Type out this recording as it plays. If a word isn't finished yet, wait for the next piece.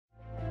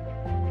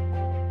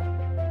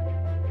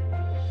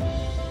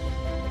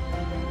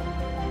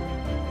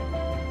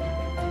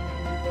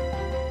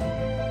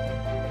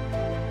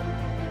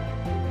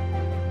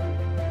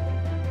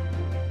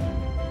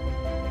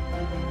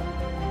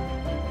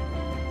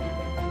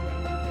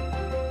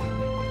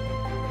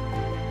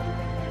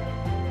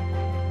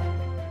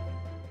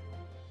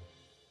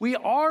We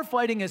are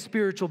fighting a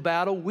spiritual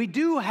battle. We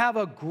do have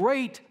a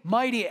great,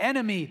 mighty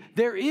enemy.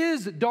 There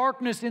is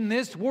darkness in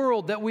this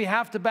world that we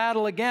have to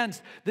battle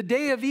against. The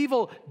day of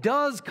evil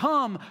does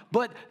come,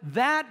 but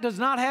that does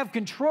not have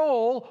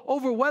control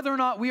over whether or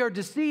not we are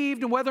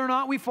deceived and whether or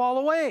not we fall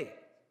away.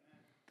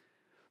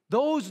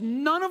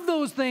 None of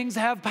those things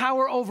have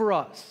power over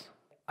us.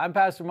 I'm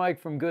Pastor Mike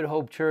from Good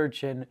Hope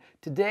Church, and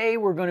today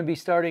we're going to be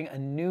starting a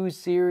new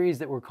series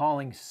that we're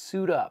calling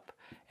Suit Up.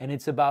 And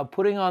it's about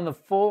putting on the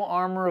full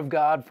armor of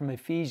God from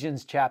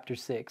Ephesians chapter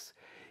 6.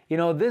 You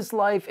know, this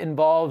life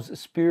involves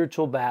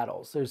spiritual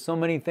battles. There's so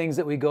many things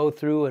that we go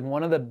through, and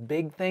one of the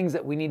big things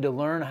that we need to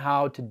learn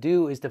how to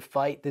do is to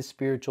fight this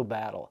spiritual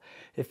battle.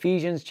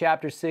 Ephesians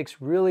chapter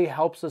 6 really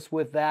helps us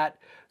with that.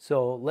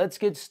 So let's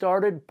get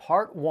started.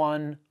 Part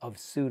 1 of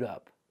Suit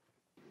Up.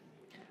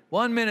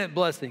 1 minute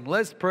blessing.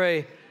 Let's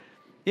pray.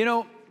 You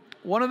know,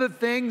 one of the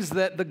things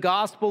that the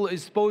gospel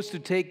is supposed to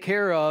take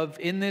care of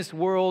in this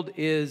world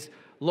is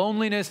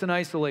loneliness and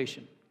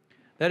isolation.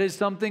 That is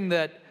something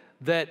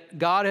that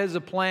God has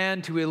a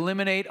plan to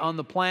eliminate on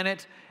the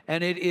planet,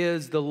 and it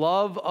is the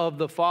love of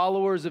the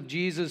followers of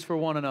Jesus for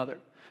one another.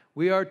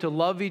 We are to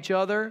love each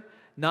other,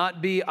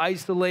 not be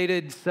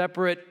isolated,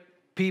 separate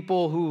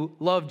people who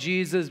love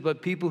Jesus,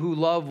 but people who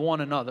love one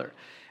another.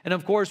 And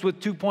of course,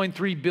 with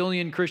 2.3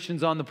 billion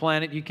Christians on the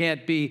planet, you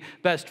can't be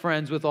best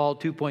friends with all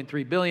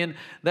 2.3 billion.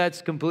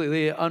 That's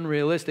completely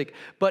unrealistic.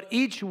 But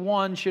each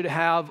one should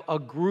have a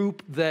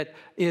group that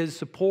is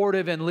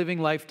supportive and living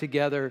life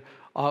together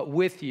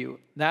with you.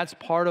 That's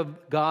part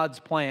of God's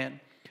plan.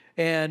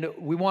 And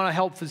we want to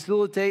help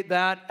facilitate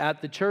that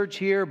at the church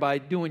here by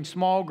doing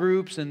small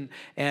groups and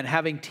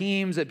having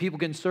teams that people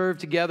can serve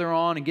together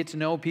on and get to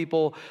know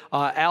people.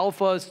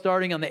 Alpha is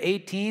starting on the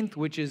 18th,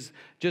 which is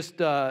just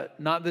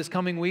not this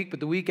coming week, but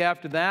the week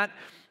after that.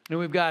 And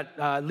we've got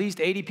at least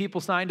 80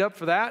 people signed up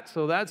for that,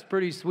 so that's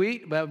pretty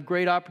sweet. We have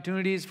great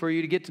opportunities for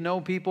you to get to know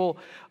people.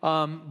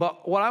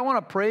 But what I want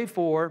to pray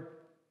for,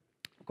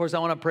 of course, I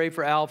want to pray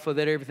for Alpha,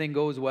 that everything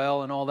goes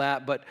well and all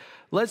that. But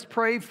let's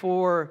pray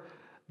for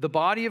the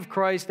body of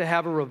Christ to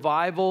have a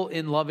revival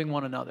in loving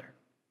one another.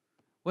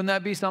 Wouldn't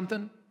that be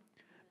something?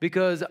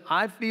 Because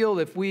I feel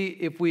if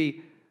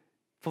we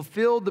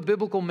fulfilled the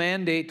biblical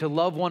mandate to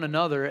love one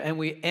another and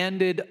we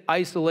ended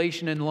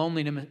isolation and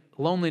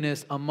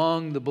loneliness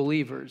among the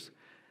believers,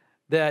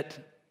 that,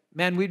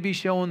 man, we'd be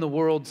showing the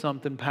world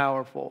something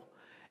powerful.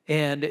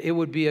 And it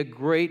would be a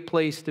great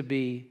place to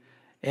be.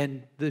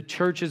 And the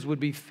churches would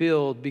be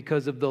filled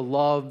because of the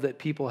love that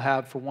people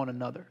have for one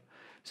another.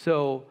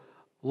 So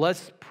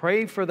let's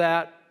pray for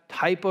that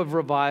type of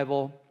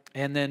revival,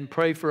 and then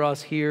pray for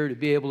us here to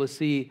be able to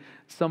see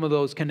some of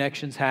those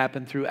connections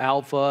happen through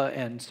Alpha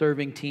and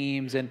serving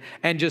teams and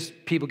just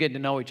people getting to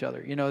know each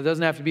other. You know, it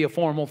doesn't have to be a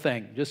formal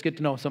thing. Just get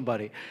to know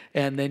somebody,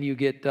 and then you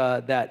get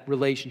that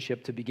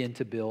relationship to begin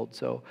to build.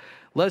 So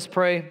let's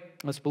pray.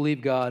 Let's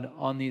believe God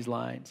on these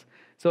lines.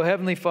 So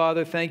Heavenly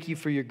Father, thank you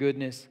for your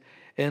goodness.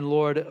 And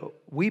Lord,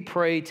 we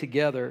pray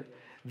together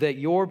that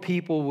your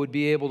people would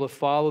be able to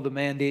follow the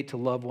mandate to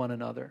love one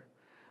another.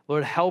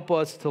 Lord, help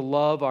us to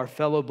love our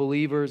fellow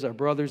believers, our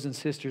brothers and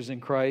sisters in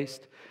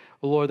Christ.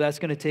 Lord, that's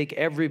going to take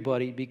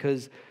everybody,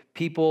 because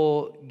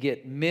people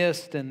get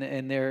missed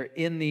and they're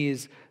in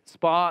these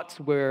spots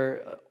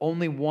where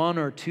only one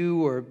or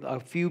two or a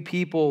few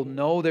people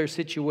know their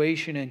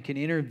situation and can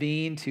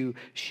intervene to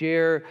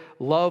share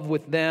love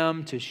with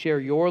them, to share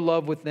your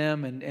love with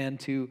them, and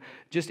to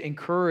just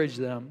encourage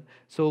them.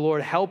 So,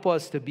 Lord, help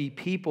us to be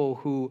people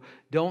who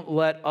don't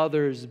let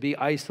others be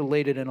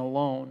isolated and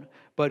alone,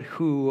 but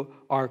who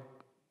are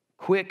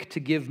quick to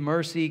give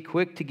mercy,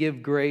 quick to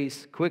give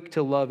grace, quick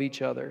to love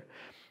each other.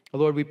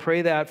 Lord, we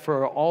pray that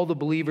for all the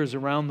believers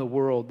around the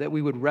world, that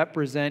we would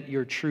represent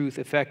your truth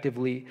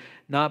effectively,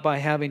 not by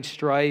having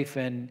strife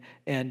and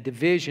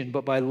division,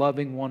 but by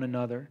loving one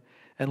another.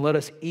 And let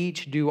us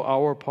each do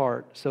our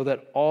part so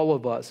that all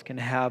of us can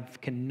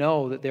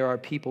know that there are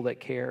people that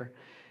care.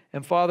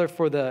 And Father,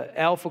 for the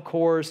Alpha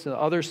course, the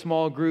other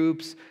small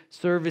groups,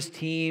 service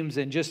teams,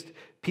 and just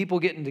people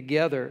getting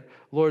together,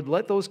 Lord,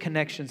 let those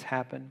connections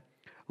happen.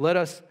 Let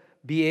us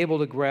be able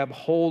to grab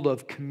hold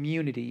of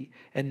community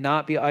and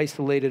not be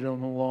isolated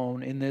and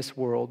alone in this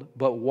world,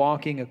 but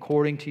walking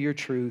according to your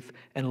truth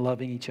and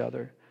loving each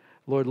other.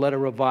 Lord, let a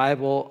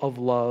revival of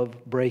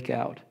love break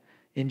out.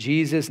 In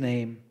Jesus'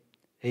 name,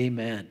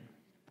 amen.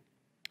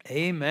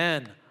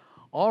 Amen.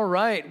 All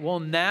right, well,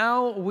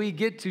 now we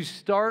get to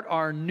start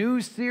our new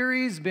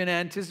series. Been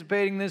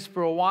anticipating this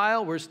for a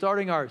while. We're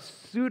starting our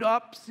Suit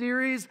Up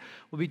series.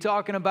 We'll be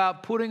talking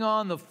about putting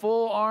on the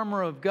full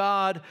armor of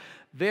God.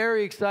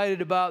 Very excited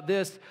about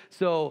this.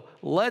 So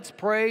let's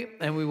pray,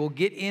 and we will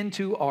get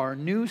into our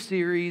new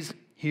series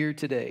here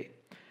today.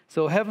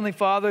 So Heavenly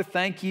Father,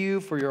 thank you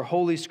for your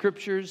holy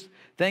scriptures.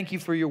 Thank you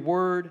for your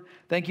word.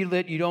 Thank you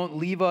that you don't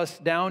leave us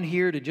down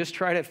here to just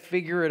try to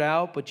figure it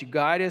out, but you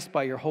guide us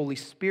by your Holy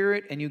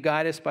Spirit, and you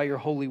guide us by your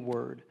holy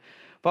word.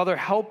 Father,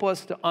 help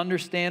us to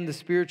understand the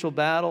spiritual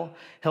battle.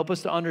 Help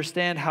us to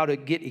understand how to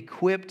get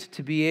equipped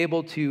to be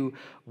able to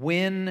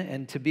win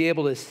and to be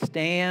able to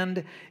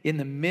stand in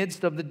the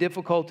midst of the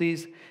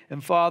difficulties.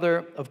 And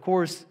Father, of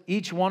course,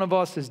 each one of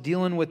us is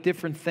dealing with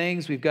different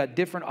things. We've got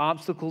different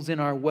obstacles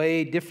in our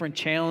way, different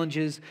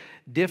challenges,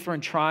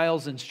 different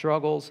trials and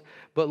struggles.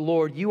 But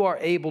Lord, you are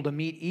able to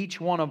meet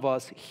each one of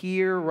us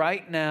here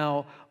right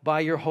now by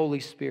your Holy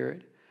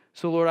Spirit.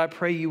 So, Lord, I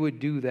pray you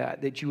would do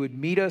that you would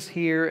meet us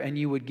here and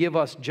you would give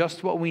us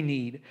just what we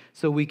need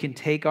so we can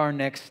take our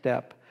next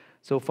step.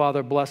 So,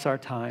 Father, bless our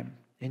time.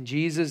 In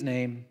Jesus'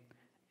 name,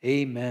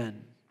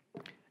 amen.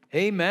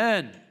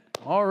 Amen.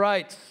 All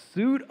right,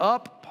 Suit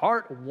Up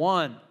Part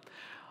 1.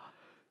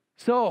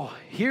 So,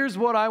 here's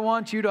what I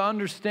want you to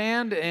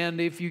understand, and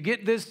if you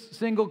get this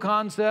single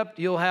concept,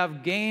 you'll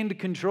have gained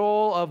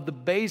control of the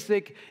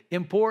basic,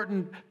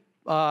 important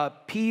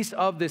piece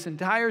of this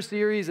entire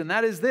series, and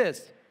that is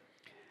this.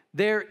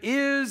 There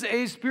is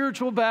a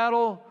spiritual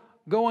battle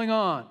going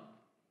on,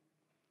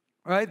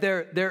 right?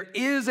 There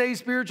is a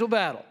spiritual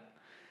battle.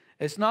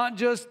 It's not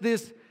just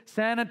this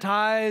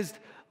sanitized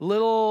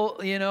little,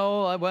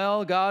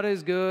 well, God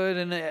is good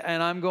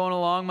and I'm going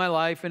along my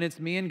life and it's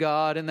me and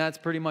God and that's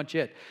pretty much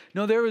it.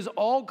 No, there is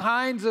all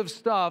kinds of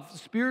stuff,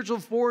 spiritual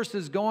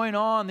forces going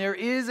on. There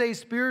is a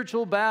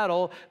spiritual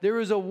battle.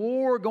 There is a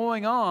war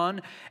going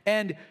on,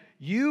 and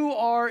you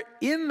are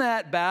in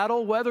that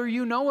battle whether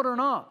you know it or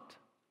not.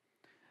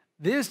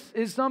 This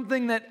is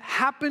something that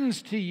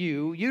happens to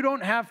you. You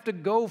don't have to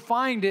go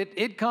find it.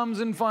 It comes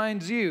and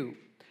finds you.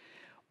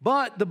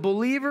 But the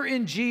believer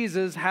in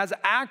Jesus has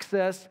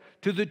access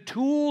to the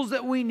tools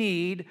that we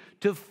need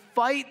to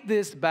fight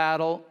this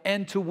battle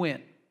and to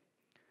win.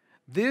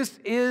 This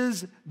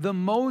is the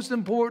most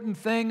important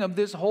thing of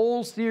this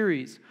whole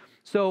series.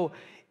 So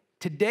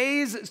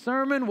today's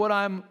sermon, what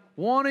I'm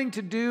wanting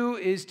to do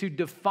is to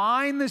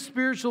define the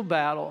spiritual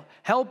battle,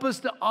 help us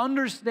to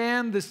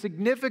understand the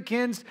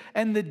significance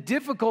and the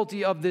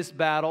difficulty of this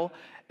battle.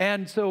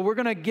 And so we're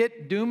going to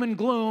get doom and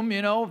gloom,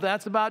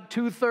 that's about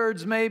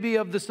 2/3 maybe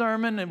of the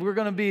sermon. And we're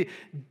going to be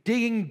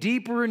digging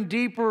deeper and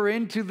deeper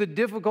into the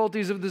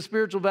difficulties of the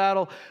spiritual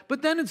battle.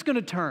 But then it's going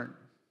to turn.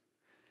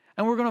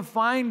 And we're going to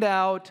find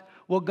out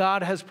what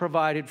God has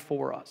provided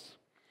for us.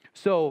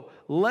 So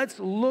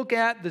let's look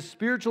at the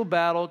spiritual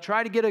battle,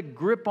 try to get a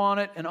grip on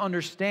it and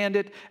understand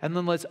it, and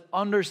then let's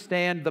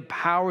understand the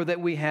power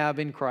that we have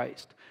in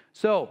Christ.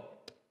 So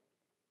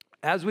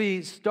as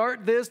we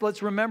start this,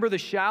 let's remember the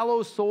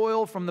shallow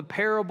soil from the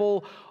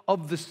parable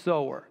of the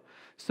sower.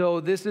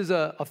 So this is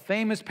a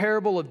famous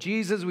parable of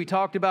Jesus we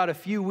talked about a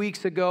few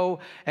weeks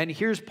ago, and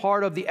here's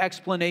part of the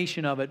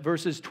explanation of it,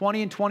 verses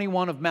 20 and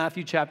 21 of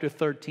Matthew chapter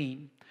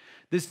 13.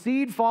 The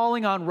seed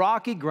falling on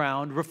rocky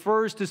ground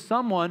refers to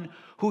someone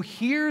who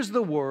hears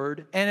the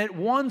word and at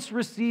once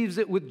receives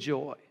it with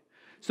joy.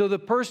 So the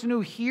person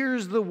who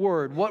hears the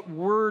word, what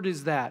word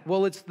is that?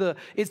 Well, it's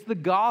the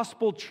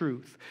gospel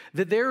truth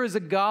that there is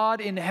a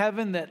God in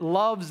heaven that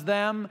loves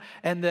them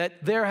and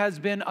that there has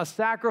been a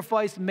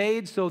sacrifice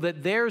made so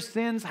that their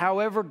sins,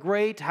 however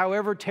great,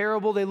 however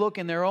terrible they look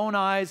in their own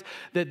eyes,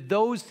 that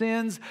those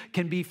sins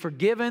can be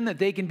forgiven, that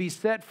they can be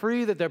set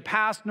free, that their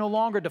past no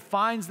longer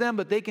defines them,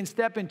 but they can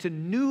step into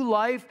new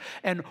life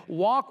and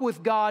walk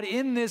with God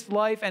in this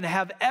life and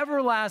have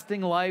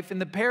everlasting life in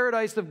the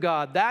paradise of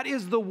God. That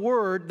is the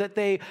word that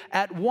they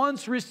at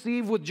once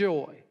receive with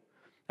joy.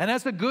 And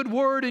that's a good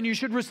word, and you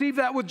should receive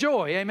that with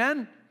joy.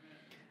 Amen?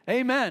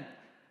 Amen.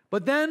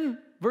 But then,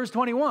 verse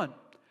 21,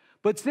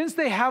 but since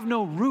they have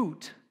no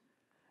root,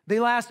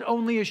 they last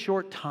only a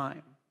short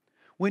time.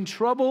 When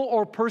trouble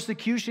or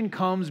persecution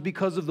comes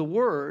because of the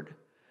word,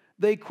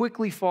 they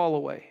quickly fall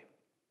away.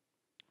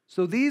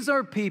 So these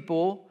are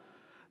people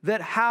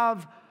that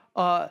have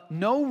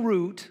no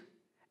root,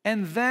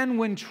 and then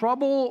when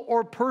trouble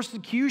or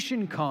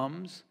persecution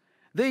comes,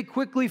 they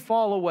quickly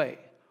fall away.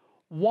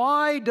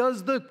 Why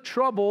does the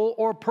trouble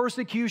or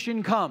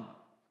persecution come?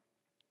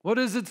 What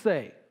does it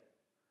say?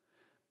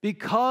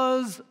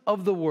 Because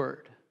of the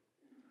word.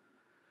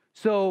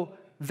 So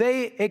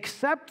they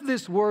accept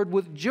this word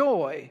with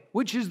joy,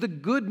 which is the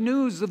good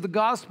news of the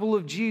gospel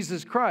of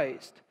Jesus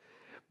Christ.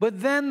 But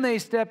then they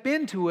step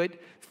into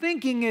it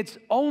thinking it's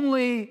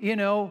only,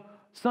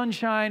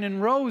 sunshine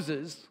and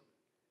roses.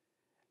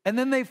 And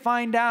then they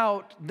find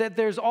out that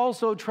there's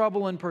also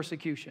trouble and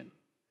persecution.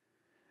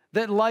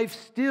 That life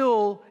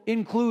still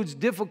includes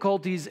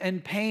difficulties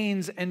and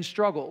pains and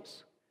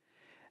struggles.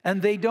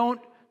 And they don't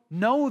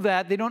know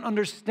that, they don't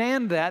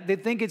understand that, they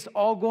think it's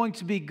all going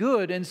to be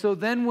good. And so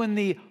then when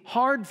the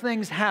hard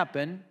things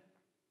happen,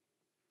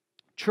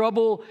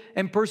 trouble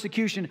and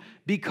persecution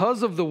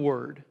because of the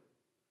word,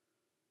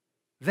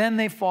 then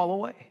they fall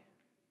away.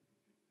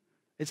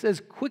 It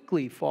says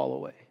quickly fall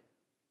away.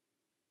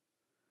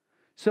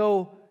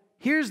 So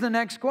here's the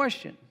next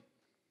question.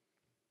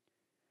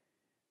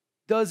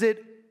 Does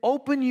it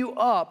open you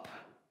up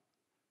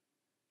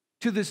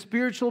to the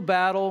spiritual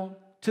battle,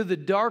 to the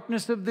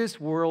darkness of this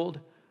world,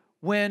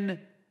 when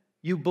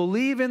you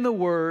believe in the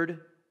word,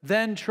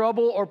 then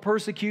trouble or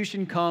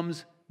persecution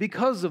comes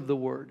because of the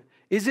word?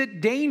 Is it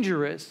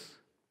dangerous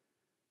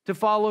to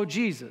follow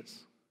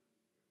Jesus?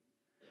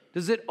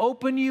 Does it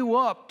open you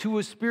up to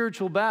a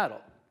spiritual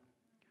battle?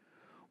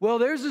 Well,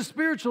 there's a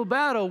spiritual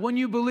battle when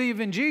you believe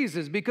in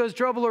Jesus because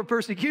trouble or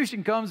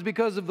persecution comes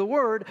because of the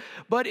word.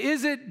 But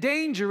is it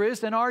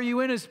dangerous, and are you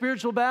in a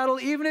spiritual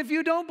battle even if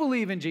you don't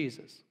believe in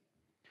Jesus?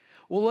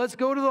 Well, let's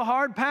go to the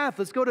hard path.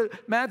 Let's go to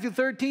Matthew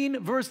 13,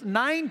 verse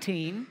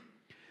 19.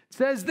 It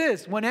says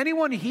this: when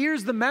anyone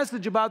hears the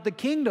message about the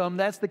kingdom,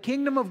 that's the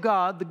kingdom of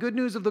God, the good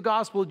news of the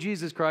gospel of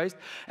Jesus Christ,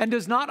 and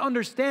does not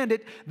understand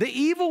it, the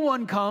evil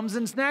one comes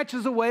and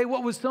snatches away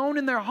what was sown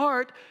in their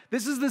heart.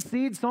 This is the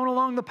seed sown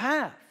along the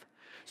path.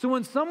 So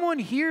when someone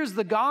hears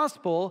the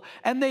gospel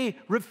and they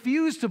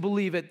refuse to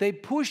believe it, they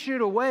push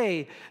it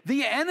away,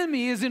 the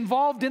enemy is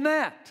involved in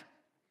that.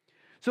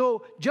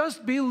 So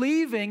just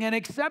believing and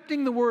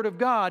accepting the word of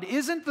God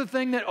isn't the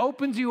thing that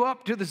opens you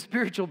up to the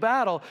spiritual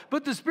battle,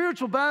 but the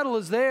spiritual battle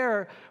is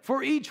there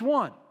for each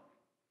one.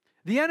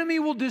 The enemy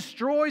will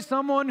destroy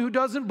someone who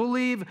doesn't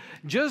believe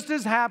just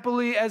as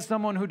happily as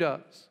someone who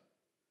does.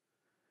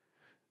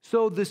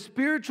 So the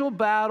spiritual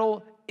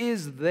battle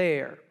is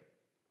there.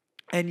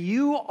 And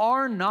you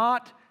are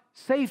not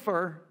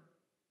safer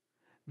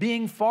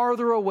being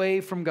farther away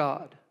from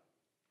God.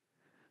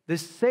 The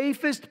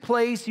safest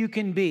place you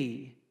can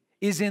be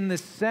is in the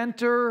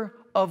center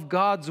of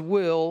God's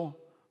will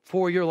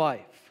for your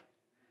life.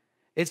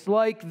 It's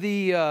like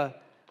the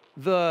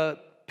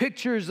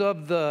pictures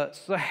of the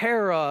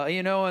Sahara,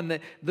 and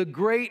the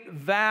great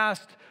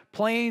vast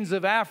plains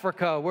of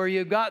Africa where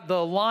you've got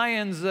the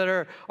lions that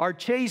are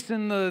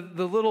chasing the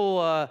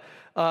little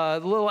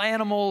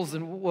animals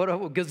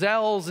and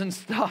gazelles and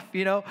stuff,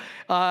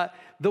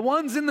 the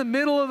ones in the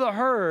middle of the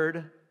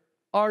herd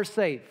are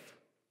safe.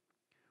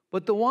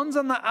 But the ones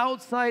on the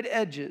outside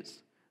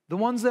edges, the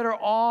ones that are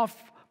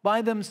off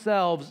by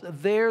themselves,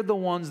 they're the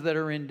ones that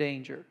are in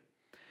danger.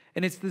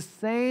 And it's the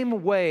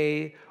same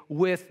way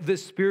with the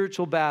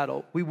spiritual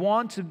battle. We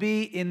want to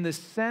be in the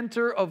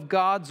center of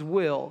God's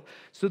will.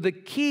 So the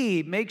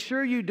key, make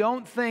sure you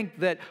don't think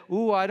that,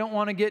 I don't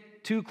want to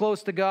get too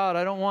close to God.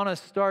 I don't want to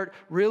start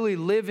really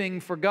living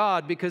for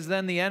God because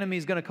then the enemy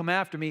is going to come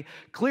after me.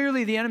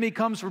 Clearly, the enemy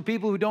comes from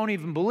people who don't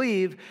even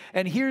believe.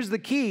 And here's the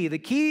key. The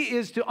key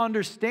is to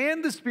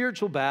understand the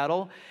spiritual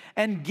battle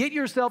and get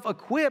yourself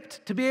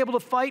equipped to be able to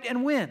fight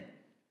and win.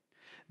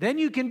 Then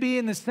you can be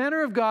in the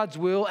center of God's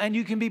will and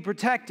you can be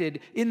protected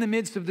in the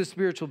midst of the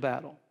spiritual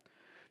battle.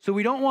 So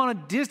we don't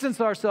want to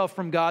distance ourselves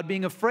from God,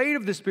 being afraid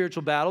of the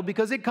spiritual battle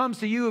because it comes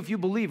to you if you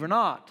believe or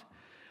not.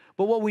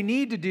 But what we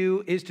need to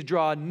do is to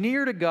draw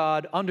near to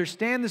God,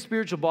 understand the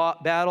spiritual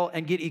battle,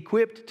 and get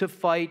equipped to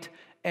fight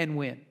and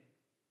win.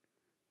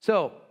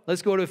 So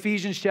let's go to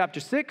Ephesians chapter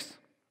 6.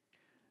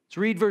 Let's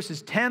read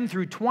verses 10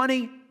 through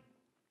 20,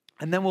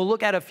 and then we'll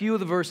look at a few of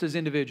the verses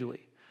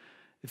individually.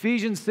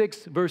 Ephesians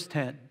 6, verse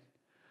 10.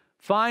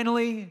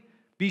 Finally,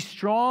 be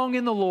strong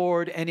in the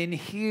Lord and in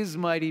His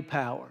mighty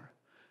power.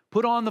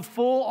 Put on the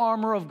full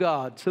armor of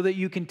God so that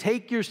you can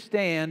take your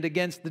stand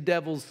against the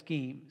devil's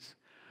schemes.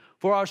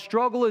 For our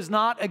struggle is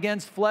not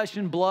against flesh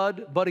and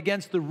blood, but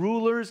against the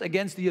rulers,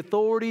 against the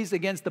authorities,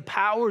 against the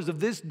powers of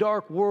this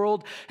dark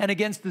world, and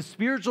against the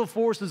spiritual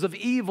forces of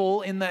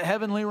evil in the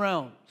heavenly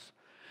realms.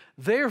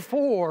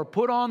 Therefore,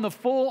 put on the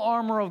full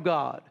armor of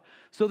God,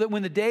 so that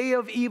when the day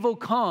of evil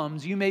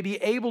comes, you may be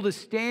able to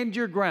stand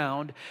your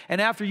ground,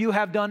 and after you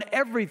have done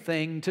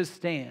everything, to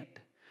stand.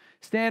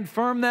 Stand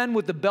firm then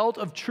with the belt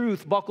of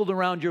truth buckled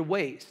around your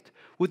waist,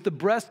 with the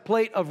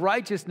breastplate of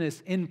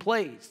righteousness in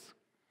place,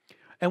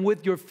 and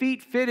with your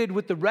feet fitted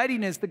with the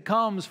readiness that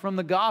comes from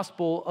the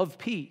gospel of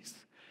peace.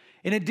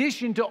 In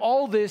addition to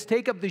all this,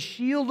 take up the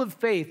shield of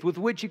faith with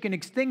which you can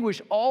extinguish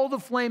all the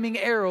flaming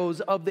arrows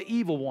of the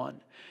evil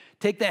one.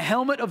 Take the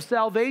helmet of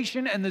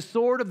salvation and the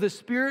sword of the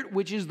Spirit,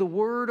 which is the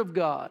Word of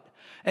God.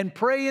 And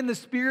pray in the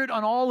Spirit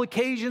on all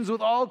occasions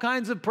with all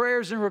kinds of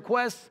prayers and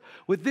requests.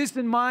 With this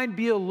in mind,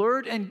 be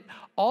alert and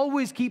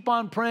always keep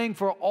on praying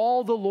for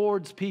all the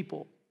Lord's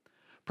people.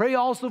 Pray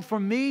also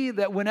for me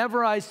that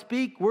whenever I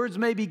speak, words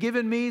may be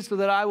given me so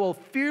that I will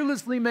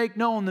fearlessly make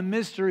known the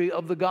mystery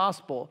of the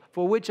gospel,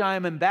 for which I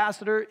am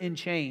ambassador in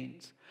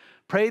chains.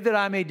 Pray that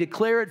I may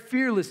declare it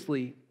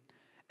fearlessly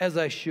as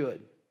I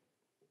should.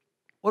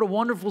 What a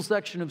wonderful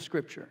section of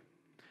Scripture.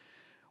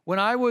 When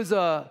I was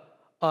a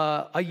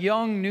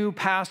young new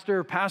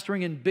pastor,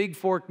 pastoring in Big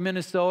Fork,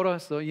 Minnesota,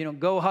 so,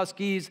 go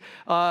Huskies.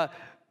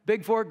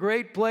 Big Fork,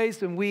 great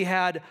place, and we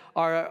had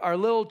our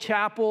little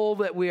chapel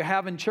that we were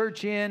having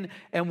church in,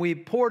 and we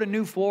poured a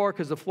new floor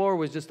because the floor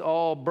was just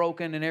all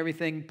broken and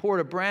everything, poured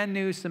a brand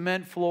new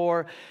cement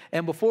floor,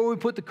 and before we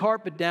put the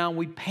carpet down,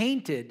 we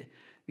painted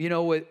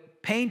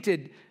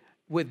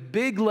with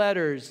big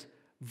letters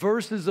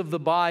verses of the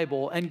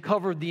Bible and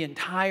covered the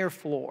entire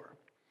floor.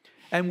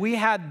 And we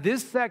had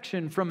this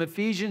section from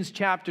Ephesians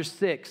chapter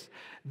 6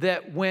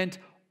 that went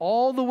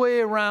all the way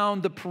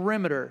around the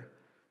perimeter,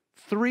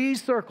 3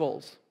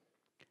 circles,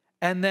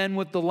 and then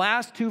with the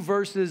last 2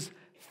 verses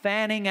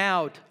fanning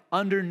out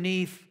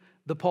underneath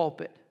the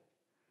pulpit.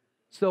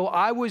 So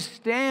I was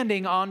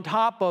standing on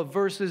top of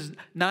verses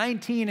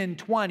 19 and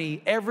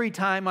 20 every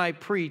time I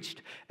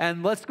preached.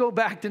 And let's go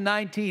back to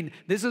 19.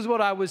 This is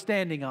what I was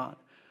standing on.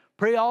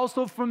 Pray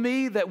also for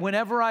me that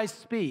whenever I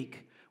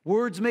speak,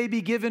 words may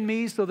be given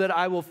me so that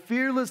I will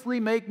fearlessly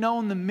make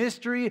known the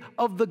mystery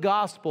of the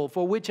gospel,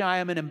 for which I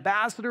am an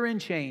ambassador in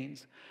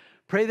chains.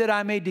 Pray that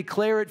I may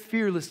declare it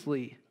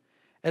fearlessly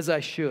as I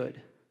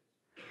should.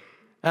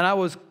 And I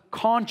was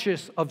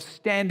conscious of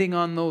standing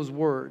on those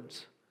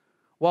words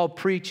while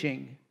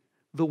preaching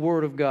the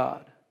Word of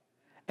God.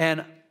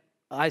 And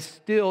I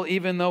still,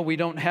 even though we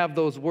don't have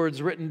those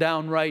words written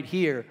down right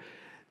here,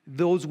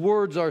 those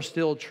words are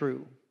still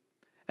true.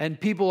 And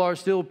people are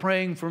still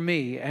praying for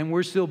me, and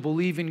we're still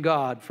believing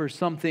God for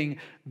something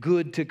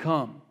good to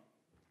come.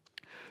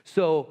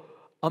 So,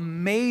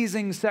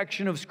 amazing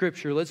section of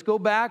Scripture. Let's go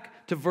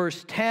back to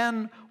verse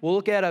 10. We'll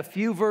look at a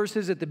few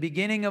verses at the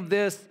beginning of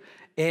this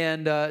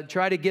and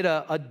try to get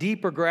a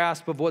deeper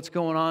grasp of what's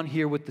going on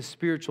here with the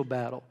spiritual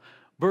battle.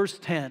 Verse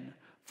 10,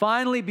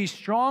 finally be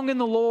strong in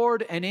the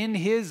Lord and in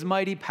His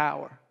mighty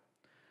power.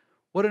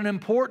 What an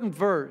important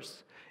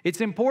verse. It's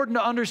important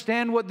to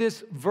understand what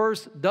this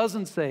verse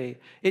doesn't say.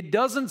 It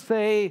doesn't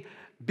say,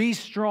 be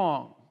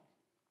strong.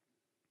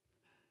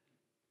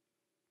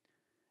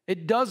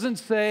 It doesn't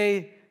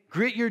say,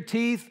 grit your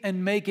teeth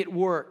and make it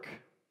work.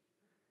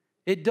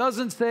 It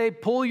doesn't say,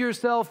 pull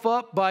yourself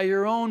up by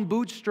your own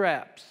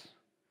bootstraps.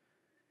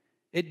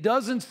 It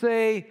doesn't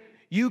say,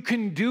 you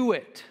can do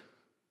it.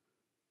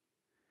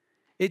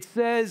 It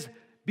says,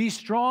 be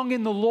strong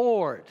in the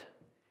Lord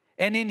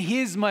and in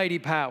His mighty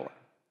power.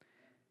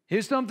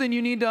 Here's something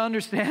you need to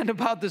understand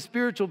about the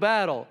spiritual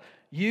battle.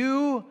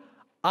 You,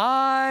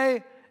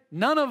 I,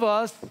 none of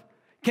us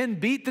can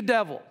beat the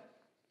devil.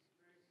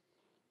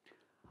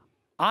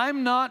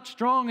 I'm not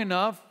strong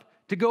enough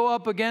to go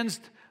up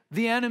against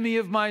the enemy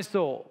of my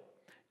soul.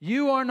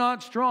 You are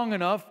not strong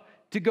enough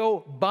to go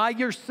by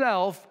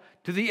yourself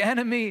to the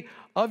enemy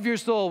of your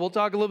soul. We'll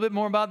talk a little bit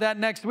more about that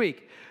next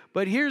week.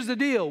 But here's the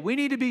deal. We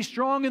need to be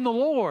strong in the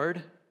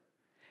Lord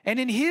and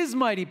in His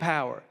mighty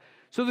power.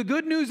 So the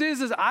good news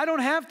is I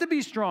don't have to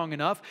be strong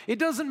enough. It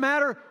doesn't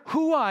matter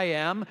who I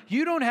am.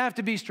 You don't have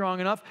to be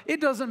strong enough.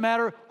 It doesn't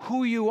matter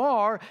who you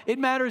are. It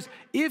matters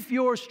if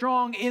you're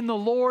strong in the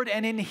Lord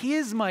and in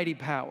His mighty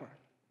power.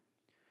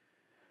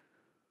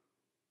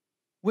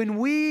 When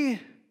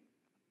we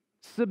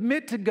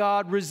submit to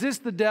God,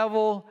 resist the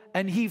devil,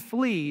 and he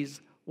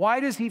flees, why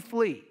does he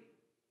flee?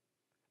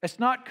 It's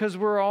not because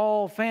we're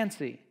all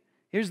fancy.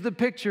 Here's the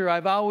picture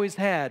I've always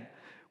had.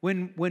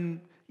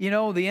 When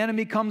the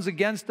enemy comes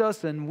against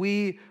us and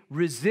we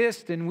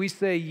resist and we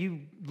say,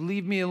 you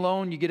leave me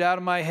alone, you get out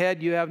of my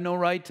head, you have no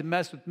right to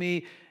mess with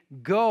me,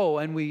 go.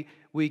 And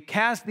we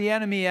cast the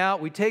enemy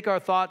out, we take our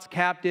thoughts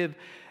captive,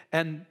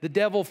 and the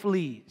devil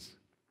flees.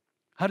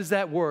 How does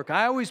that work?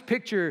 I always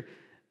picture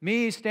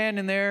me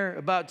standing there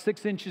about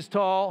 6 inches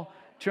tall,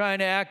 trying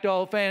to act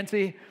all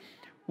fancy,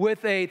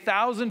 with a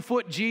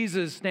 1,000-foot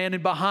Jesus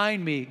standing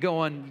behind me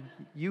going,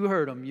 you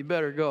heard him, you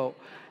better go.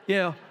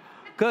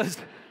 Because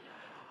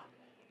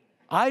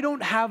I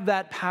don't have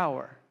that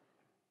power.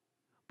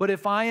 But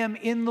if I am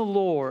in the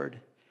Lord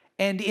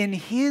and in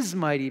His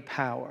mighty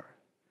power,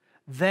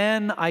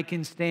 then I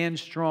can stand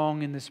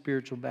strong in the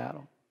spiritual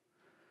battle.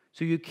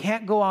 So you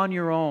can't go on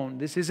your own.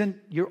 This isn't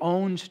your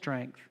own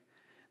strength.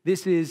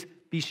 This is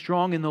be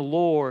strong in the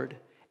Lord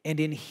and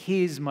in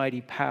His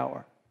mighty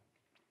power.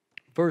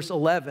 Verse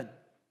 11.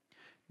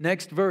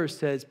 Next verse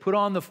says, put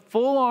on the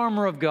full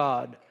armor of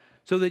God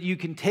so that you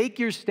can take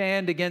your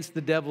stand against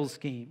the devil's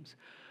schemes.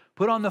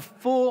 Put on the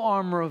full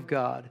armor of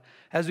God.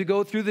 As we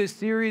go through this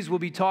series, we'll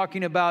be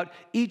talking about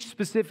each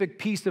specific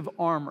piece of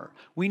armor.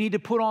 We need to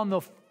put on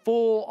the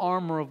full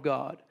armor of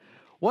God.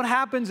 What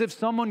happens if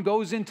someone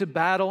goes into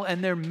battle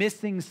and they're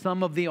missing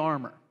some of the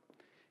armor?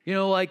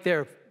 Like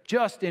they're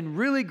just in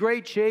really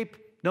great shape,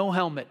 no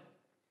helmet.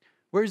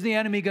 Where's the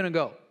enemy going to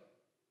go?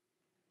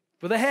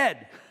 For the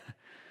head.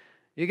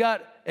 You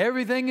got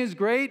everything is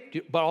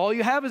great, but all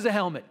you have is a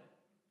helmet.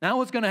 Now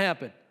what's going to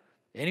happen?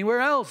 Anywhere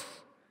else?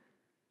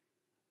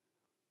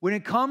 When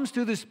it comes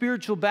to the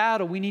spiritual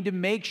battle, we need to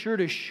make sure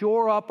to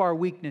shore up our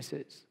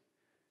weaknesses.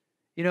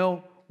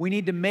 We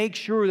need to make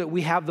sure that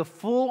we have the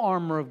full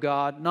armor of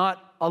God,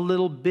 not a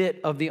little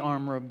bit of the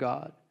armor of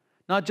God,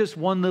 not just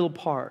one little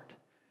part.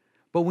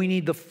 But we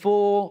need the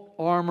full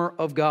armor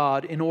of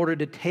God in order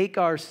to take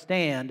our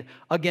stand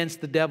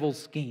against the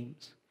devil's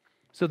schemes.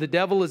 So the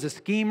devil is a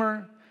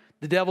schemer.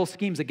 The devil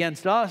schemes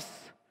against us.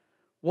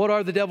 What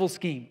are the devil's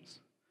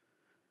schemes?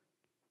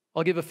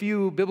 I'll give a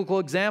few biblical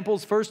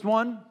examples. First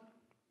one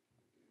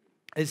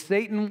is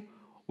Satan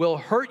will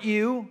hurt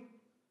you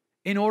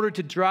in order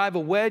to drive a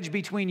wedge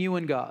between you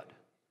and God.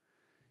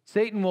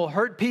 Satan will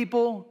hurt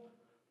people.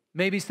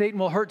 Maybe Satan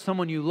will hurt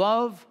someone you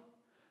love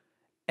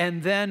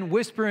and then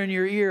whisper in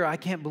your ear, I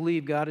can't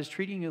believe God is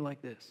treating you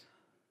like this.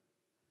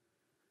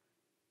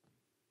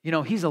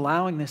 He's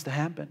allowing this to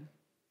happen.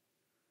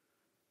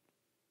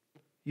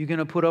 You going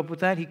to put up with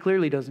that? He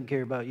clearly doesn't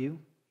care about you.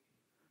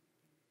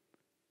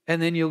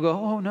 And then you'll go,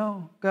 oh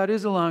no, God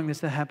is allowing this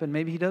to happen.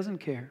 Maybe he doesn't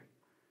care.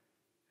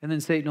 And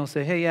then Satan will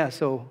say, hey, yeah,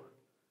 so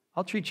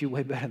I'll treat you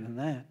way better than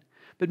that.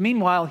 But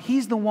meanwhile,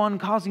 he's the one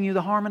causing you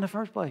the harm in the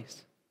first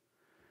place.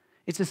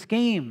 It's a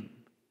scheme.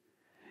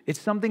 It's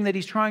something that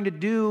he's trying to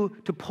do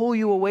to pull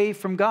you away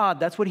from God.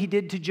 That's what he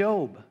did to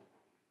Job.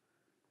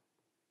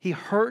 He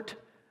hurt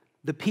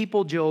the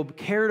people Job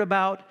cared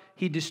about.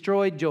 He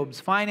destroyed Job's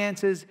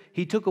finances.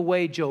 He took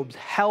away Job's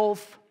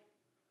health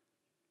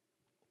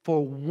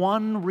for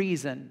one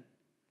reason: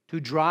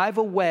 to drive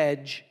a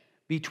wedge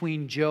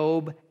between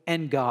Job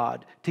and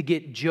God, to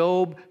get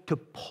Job to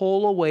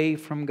pull away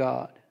from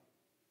God.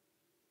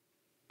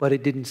 But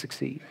it didn't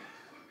succeed.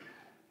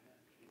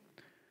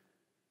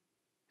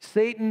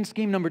 Satan,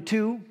 scheme number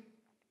 2.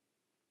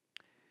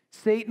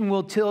 Satan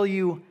will tell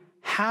you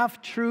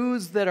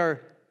half-truths that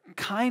are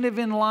kind of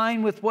in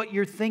line with what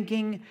you're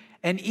thinking,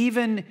 and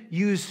even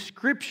use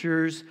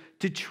scriptures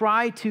to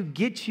try to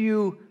get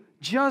you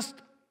just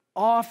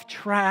off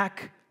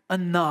track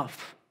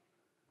enough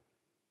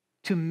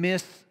to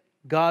miss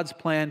God's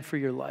plan for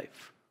your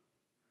life.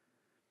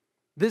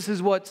 This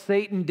is what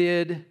Satan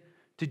did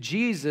to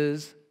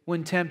Jesus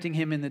when tempting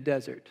him in the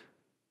desert.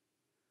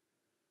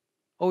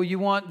 Oh, you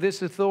want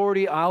this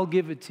authority? I'll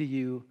give it to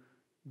you.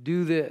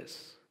 Do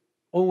this.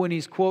 Oh, when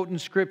he's quoting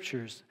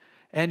scriptures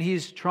and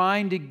he's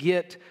trying to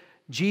get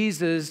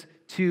Jesus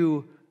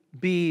to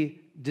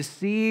be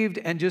deceived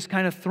and just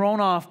kind of thrown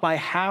off by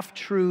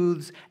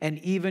half-truths and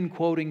even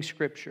quoting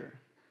scripture.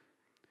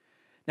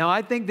 Now,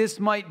 I think this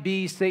might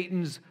be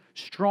Satan's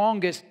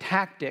strongest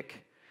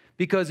tactic,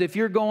 because if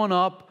you're going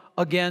up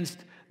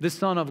against the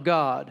Son of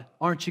God,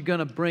 aren't you going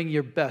to bring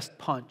your best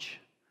punch?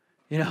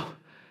 You know?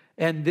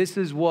 And this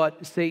is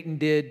what Satan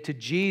did to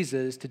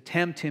Jesus to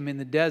tempt him in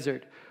the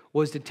desert,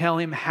 was to tell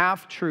him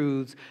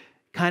half-truths,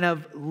 kind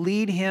of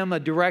lead him a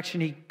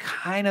direction he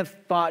kind of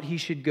thought he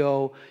should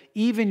go,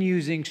 even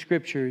using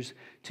scriptures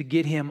to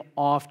get him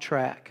off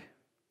track.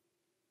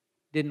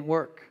 Didn't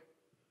work.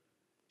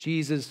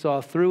 Jesus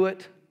saw through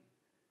it.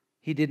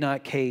 He did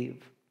not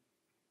cave.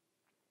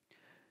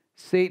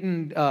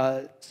 Satan,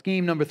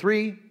 scheme number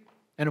 3,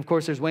 and of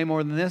course there's way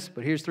more than this,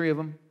 but here's 3 of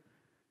them.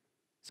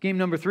 Scheme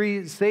number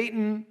 3,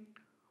 Satan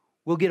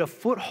will get a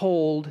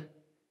foothold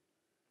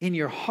in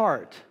your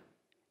heart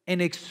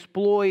and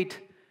exploit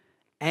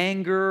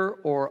anger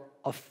or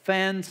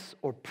offense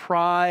or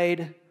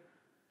pride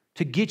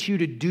to get you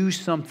to do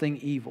something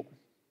evil.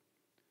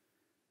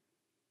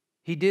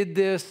 He did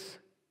this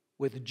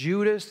with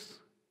Judas.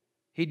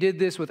 He did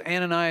this with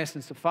Ananias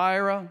and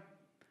Sapphira.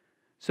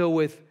 So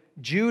with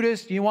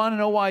Judas, do you want to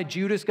know why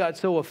Judas got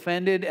so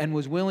offended and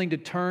was willing to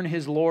turn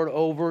his Lord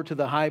over to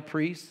the high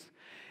priest?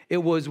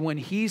 It was when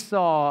he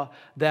saw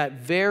that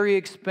very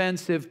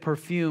expensive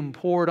perfume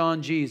poured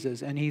on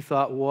Jesus, and he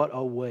thought, what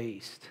a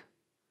waste.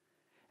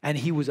 And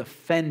he was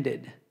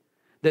offended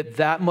that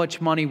that much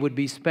money would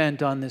be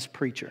spent on this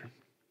preacher.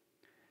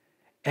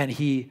 And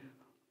he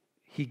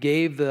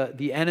gave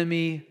the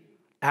enemy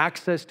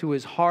access to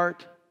his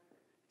heart.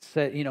 It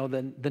said, you know,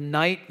 the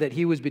night that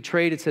he was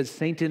betrayed, it says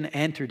Satan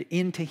entered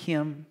into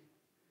him,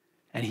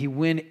 and he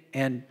went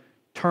and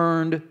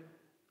turned,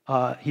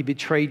 he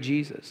betrayed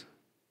Jesus.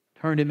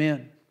 Turned him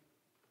in.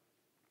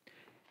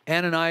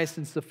 Ananias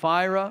and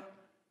Sapphira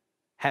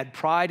had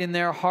pride in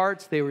their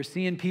hearts. They were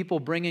seeing people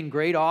bringing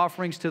great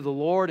offerings to the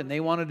Lord, and they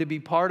wanted to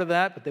be part of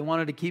that, but they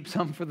wanted to keep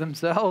some for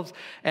themselves.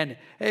 And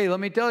hey, let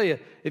me tell you,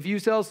 if you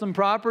sell some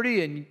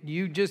property and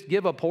you just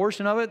give a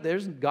portion of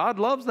it, God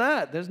loves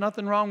that. There's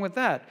nothing wrong with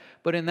that.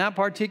 But in that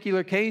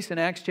particular case, in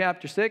Acts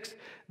chapter 6,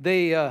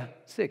 they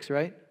 6,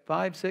 right?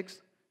 5,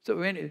 6. So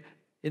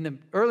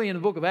early in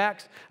the book of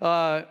Acts,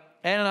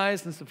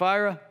 Ananias and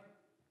Sapphira,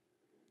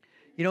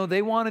 you know,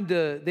 they wanted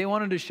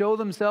to show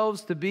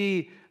themselves to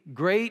be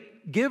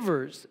great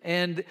givers,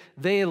 and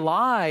they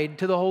lied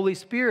to the Holy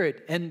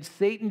Spirit, and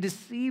Satan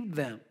deceived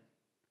them.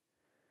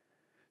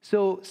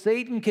 So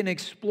Satan can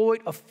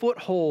exploit a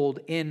foothold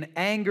in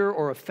anger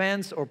or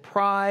offense or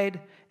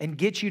pride and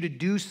get you to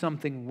do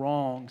something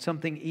wrong,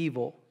 something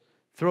evil,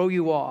 throw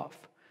you off.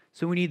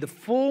 So we need the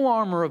full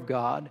armor of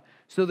God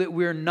so that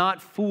we're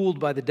not fooled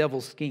by the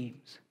devil's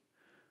schemes.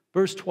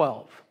 Verse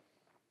 12.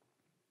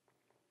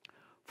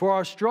 For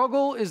our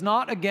struggle is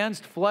not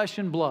against flesh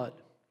and blood.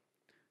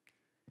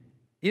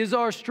 Is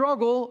our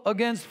struggle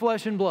against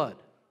flesh and blood?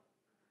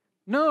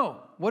 No.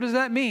 What does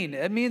that mean?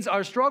 It means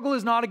our struggle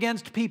is not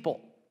against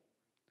people.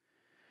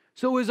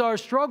 So is our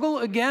struggle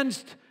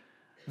against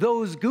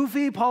those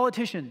goofy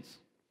politicians?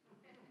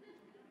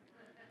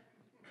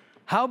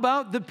 How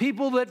about the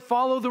people that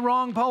follow the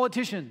wrong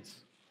politicians?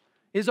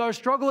 Is our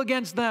struggle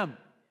against them?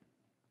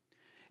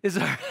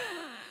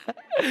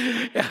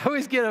 I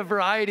always get a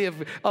variety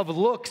of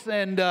looks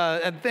and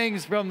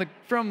things from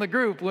the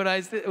group when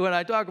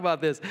I talk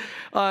about this.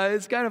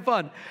 It's kind of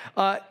fun.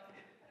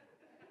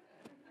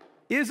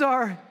 Is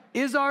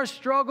our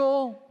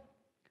struggle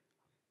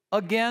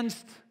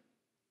against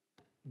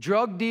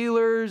drug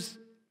dealers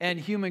and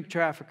human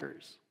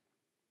traffickers?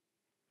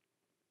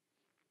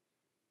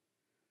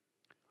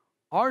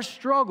 Our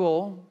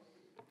struggle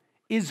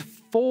is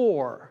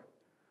for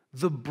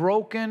the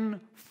broken,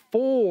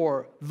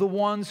 for the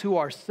ones who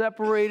are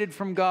separated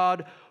from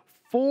God,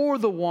 for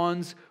the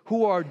ones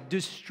who are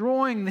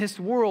destroying this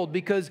world,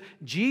 because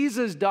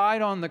Jesus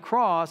died on the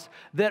cross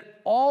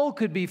that all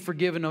could be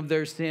forgiven of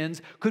their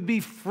sins, could be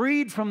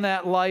freed from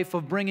that life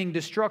of bringing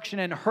destruction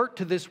and hurt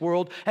to this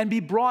world, and be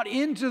brought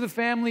into the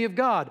family of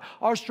God.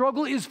 Our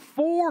struggle is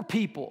for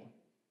people.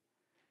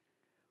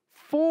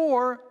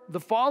 For the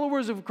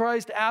followers of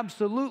Christ,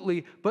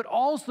 absolutely, but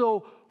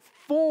also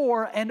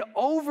for and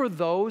over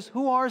those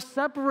who are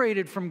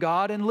separated from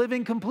God and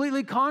living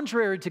completely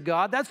contrary to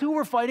God. That's who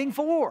we're fighting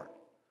for,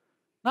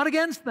 not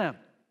against them.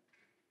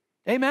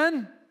 Amen?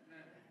 Amen.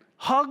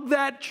 Hug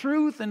that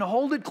truth and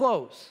hold it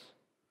close.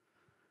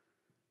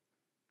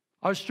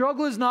 Our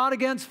struggle is not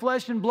against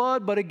flesh and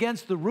blood, but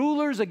against the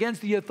rulers,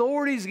 against the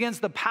authorities,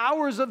 against the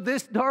powers of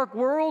this dark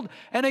world,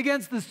 and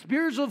against the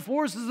spiritual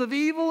forces of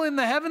evil in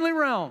the heavenly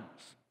realms.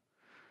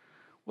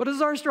 What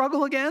is our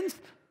struggle against?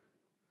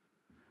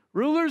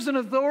 Rulers and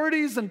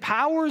authorities and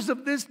powers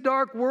of this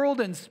dark world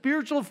and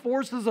spiritual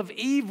forces of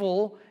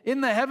evil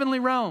in the heavenly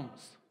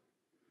realms.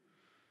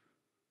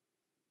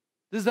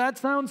 Does that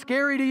sound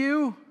scary to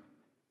you?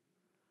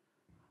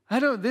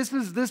 This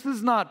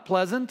is not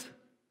pleasant.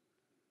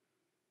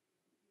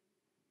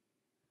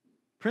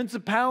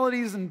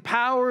 Principalities and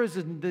powers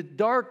in the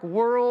dark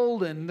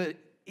world and the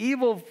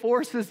evil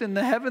forces in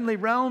the heavenly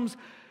realms.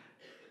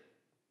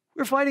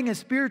 We're fighting a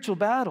spiritual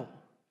battle.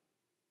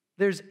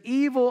 There's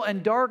evil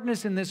and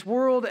darkness in this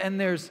world, and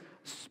there's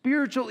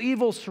spiritual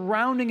evil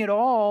surrounding it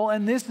all,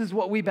 and this is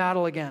what we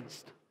battle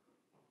against.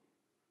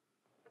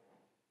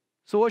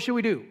 So what should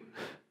we do?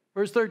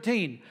 Verse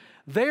 13,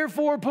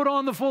 therefore put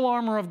on the full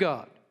armor of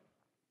God.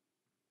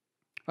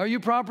 Are you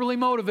properly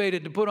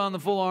motivated to put on the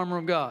full armor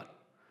of God?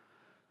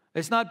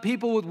 It's not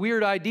people with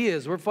weird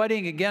ideas. We're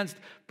fighting against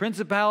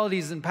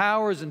principalities and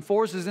powers and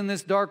forces in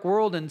this dark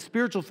world and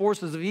spiritual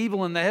forces of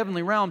evil in the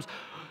heavenly realms.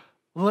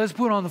 Let's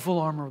put on the full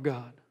armor of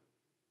God.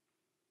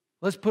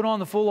 Let's put on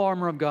the full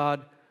armor of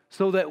God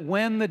so that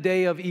when the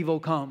day of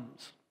evil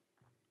comes.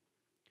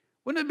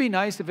 Wouldn't it be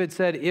nice if it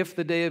said, if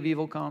the day of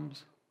evil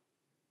comes?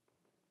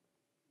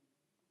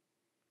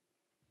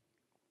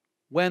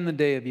 When the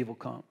day of evil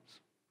comes.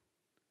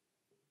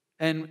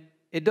 And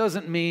it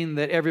doesn't mean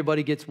that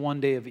everybody gets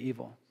one day of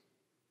evil.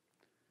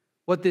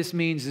 What this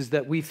means is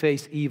that we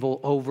face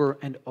evil over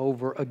and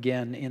over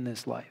again in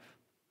this life.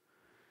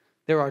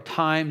 There are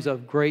times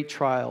of great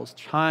trials,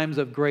 times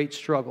of great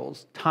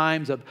struggles,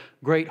 times of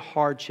great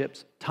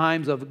hardships,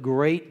 times of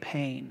great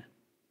pain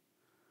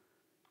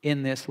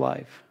in this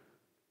life.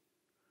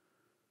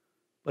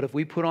 But if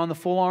we put on the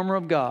full armor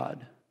of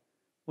God,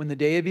 when the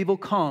day of evil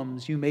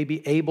comes, you may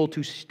be able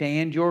to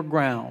stand your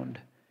ground,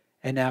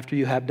 and after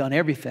you have done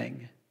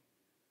everything,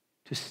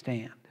 to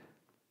stand.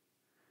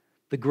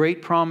 The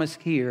great promise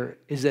here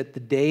is that the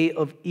day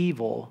of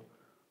evil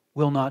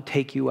will not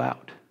take you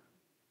out,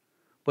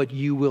 but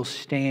you will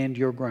stand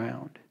your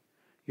ground.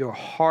 Your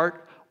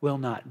heart will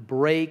not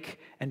break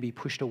and be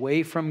pushed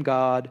away from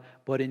God,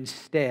 but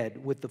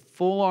instead, with the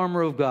full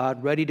armor of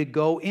God, ready to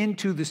go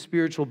into the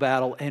spiritual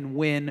battle and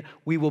win,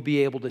 we will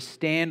be able to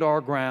stand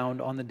our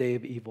ground on the day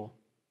of evil.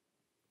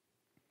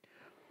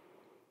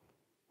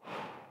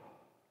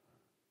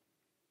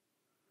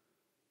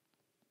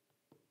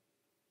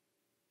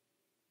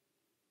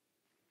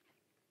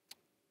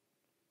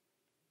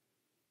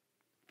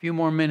 A few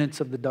more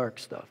minutes of the dark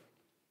stuff.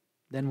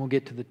 Then we'll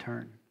get to the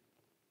turn.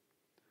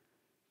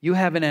 You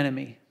have an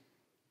enemy.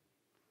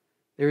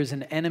 There is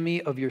an enemy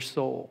of your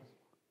soul.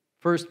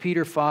 1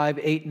 Peter 5,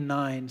 8 and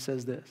 9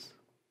 says this.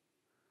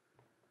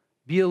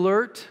 Be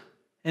alert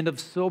and of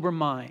sober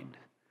mind.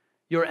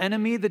 Your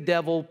enemy, the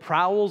devil,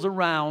 prowls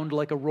around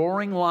like a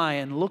roaring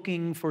lion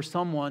looking for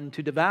someone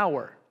to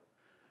devour.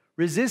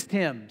 Resist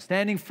him,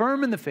 standing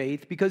firm in the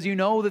faith, because you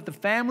know that the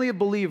family of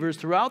believers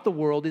throughout the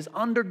world is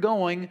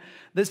undergoing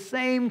the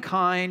same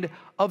kind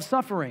of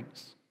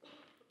sufferings.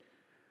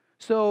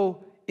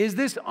 So, is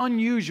this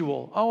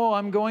unusual? Oh,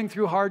 I'm going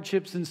through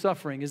hardships and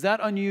suffering. Is that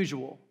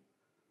unusual?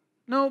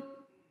 Nope.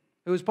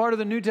 It was part of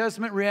the New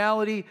Testament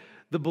reality.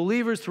 The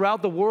believers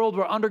throughout the world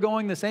were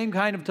undergoing the same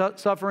kind of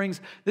sufferings.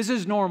 This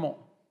is normal.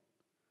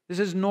 This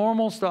is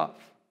normal stuff.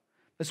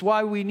 That's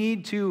why we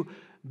need to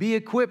be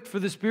equipped for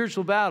the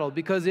spiritual battle,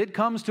 because it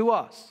comes to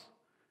us.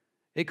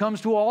 It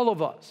comes to all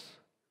of us.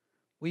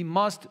 We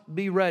must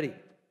be ready.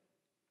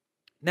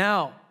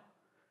 Now,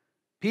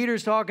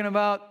 Peter's talking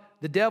about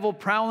the devil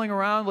prowling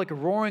around like a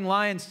roaring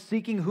lion,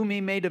 seeking whom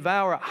he may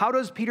devour. How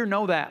does Peter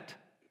know that?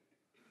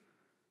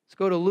 Let's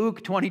go to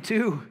Luke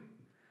 22.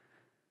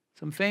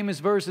 Some famous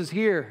verses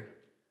here.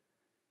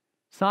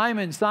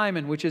 Simon,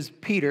 Simon, which is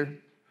Peter.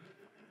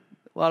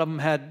 A lot of them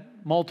had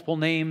multiple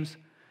names.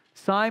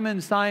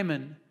 Simon,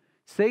 Simon,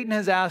 Satan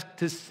has asked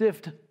to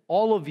sift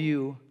all of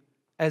you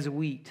as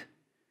wheat.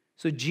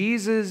 So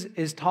Jesus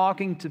is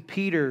talking to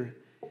Peter,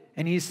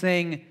 and he's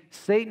saying,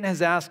 Satan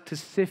has asked to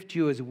sift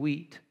you as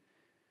wheat.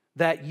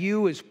 That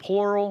you is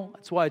plural.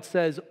 That's why it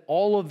says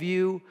all of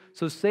you.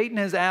 So Satan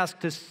has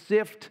asked to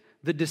sift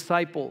the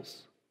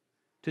disciples.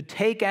 to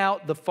take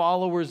out the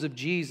followers of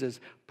Jesus,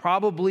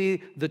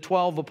 probably the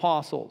 12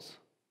 apostles.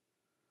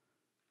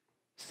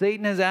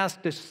 Satan has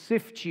asked to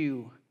sift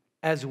you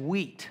as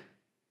wheat.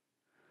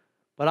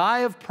 But I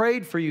have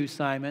prayed for you,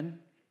 Simon,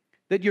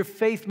 that your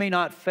faith may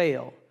not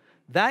fail.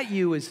 That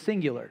you is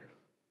singular.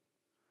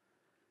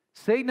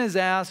 Satan has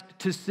asked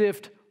to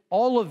sift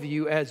all of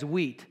you as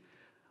wheat.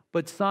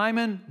 But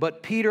Simon,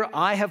 but Peter,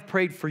 I have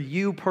prayed for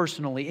you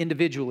personally,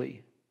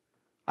 individually.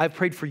 I've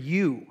prayed for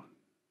you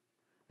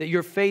that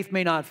your faith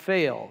may not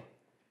fail.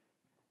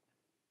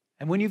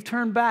 And when you've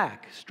turned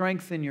back,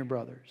 strengthen your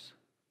brothers.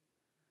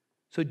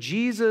 So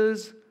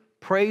Jesus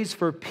prays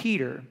for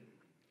Peter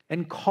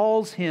and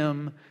calls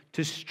him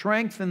to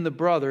strengthen the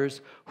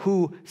brothers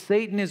who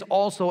Satan is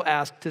also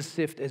asked to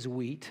sift as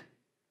wheat.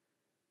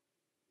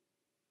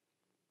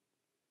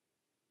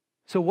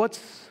 So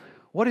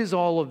what is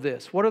all of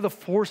this? What are the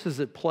forces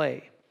at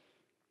play?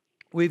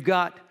 We've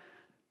got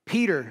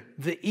Peter,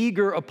 the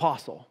eager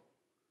apostle,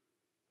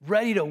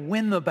 ready to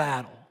win the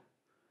battle.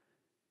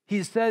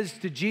 He says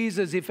to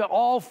Jesus, if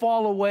all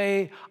fall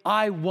away,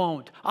 I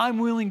won't. I'm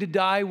willing to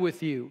die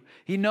with you.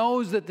 He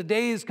knows that the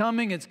day is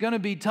coming, it's going to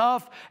be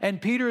tough. And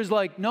Peter is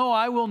like, no,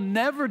 I will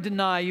never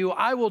deny you.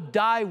 I will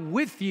die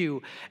with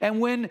you.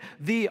 And when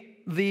the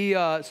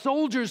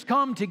soldiers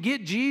come to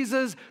get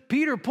Jesus,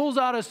 Peter pulls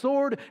out a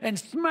sword and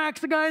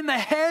smacks the guy in the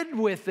head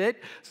with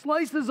it,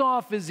 slices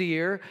off his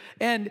ear,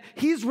 and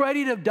he's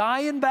ready to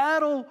die in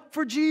battle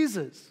for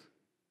Jesus.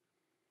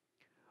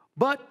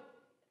 But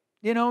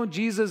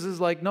Jesus is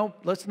like, nope,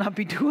 let's not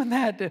be doing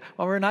that.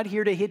 We're not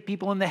here to hit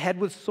people in the head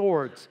with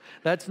swords.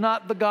 That's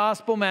not the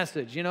gospel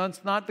message.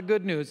 It's not the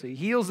good news. He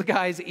heals the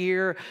guy's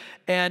ear,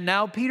 and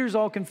now Peter's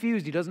all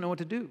confused. He doesn't know what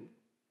to do.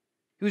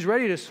 He was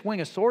ready to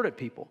swing a sword at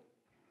people,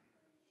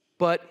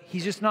 but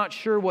he's just not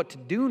sure what to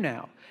do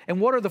now. And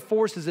what are the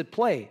forces at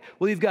play?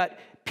 Well, you've got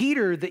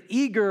Peter, the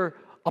eager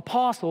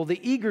apostle, the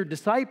eager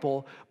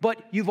disciple,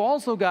 but you've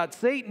also got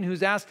Satan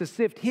who's asked to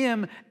sift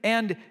him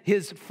and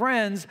his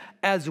friends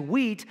as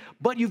wheat,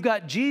 but you've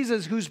got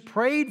Jesus who's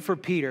prayed for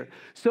Peter.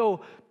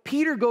 So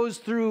Peter goes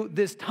through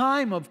this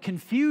time of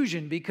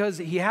confusion because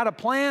he had a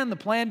plan, the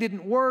plan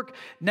didn't work.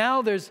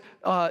 Now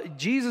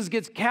Jesus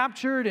gets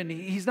captured and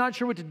he's not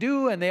sure what to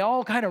do, and they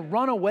all kind of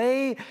run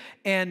away,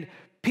 and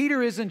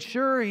Peter isn't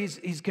sure,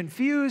 he's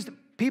confused.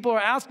 People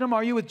are asking him,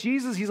 are you with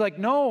Jesus? He's like,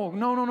 no,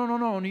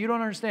 you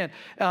don't understand.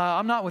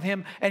 I'm not with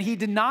him. And he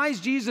denies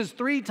Jesus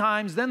 3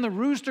 times. Then the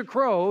rooster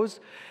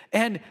crows.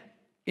 And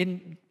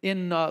in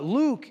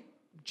Luke,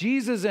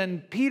 Jesus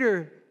and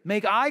Peter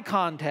make eye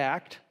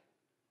contact.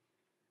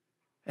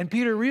 And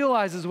Peter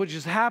realizes what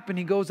just happened.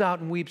 He goes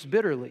out and weeps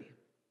bitterly.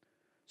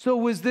 So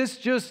was this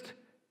just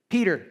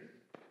Peter?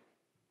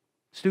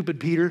 Stupid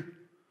Peter.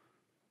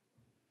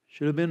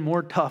 Should have been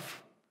more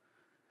tough.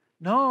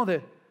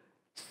 No,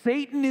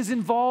 Satan is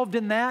involved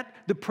in that.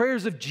 The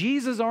prayers of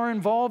Jesus are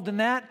involved in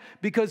that,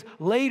 because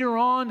later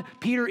on,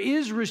 Peter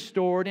is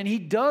restored and he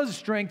does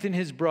strengthen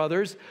his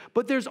brothers.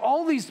 But there's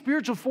all these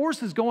spiritual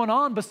forces going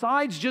on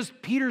besides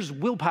just Peter's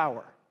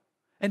willpower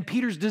and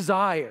Peter's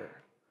desire.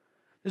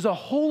 There's a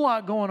whole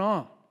lot going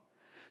on.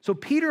 So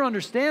Peter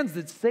understands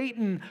that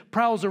Satan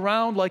prowls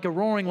around like a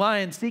roaring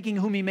lion seeking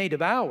whom he may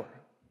devour,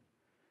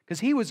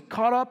 because he was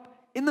caught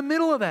up in the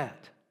middle of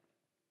that.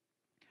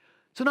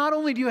 So not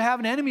only do you have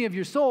an enemy of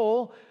your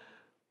soul,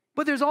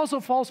 but there's also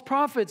false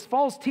prophets,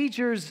 false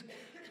teachers.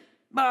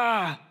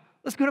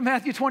 Let's go to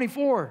Matthew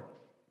 24.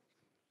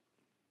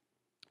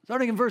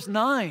 Starting in verse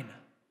 9.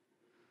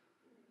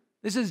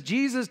 This is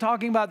Jesus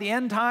talking about the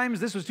end times.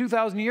 This was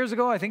 2,000 years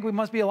ago. I think we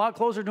must be a lot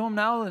closer to him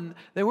now than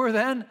they were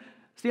then.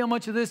 See how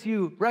much of this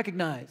you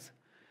recognize.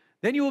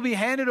 Then you will be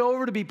handed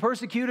over to be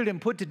persecuted and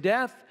put to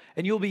death,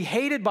 and you will be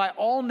hated by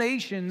all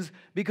nations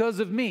because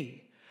of me.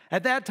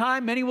 At that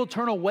time, many will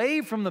turn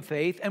away from the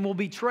faith and will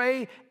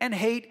betray and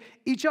hate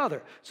each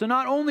other. So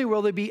not only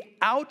will there be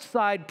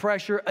outside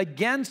pressure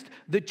against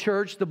the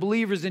church, the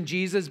believers in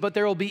Jesus, but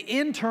there will be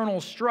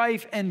internal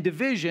strife and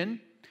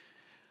division.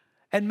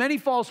 And many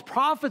false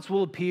prophets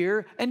will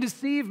appear and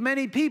deceive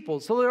many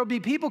people. So there will be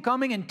people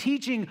coming and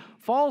teaching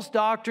false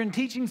doctrine,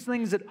 teaching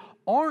things that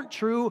aren't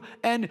true,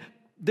 and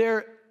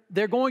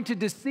they're going to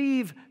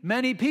deceive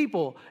many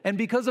people. And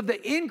because of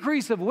the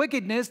increase of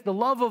wickedness, the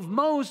love of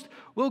most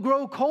will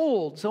grow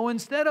cold. So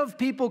instead of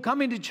people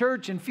coming to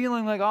church and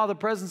feeling like, the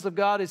presence of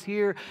God is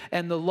here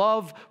and the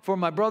love for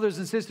my brothers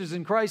and sisters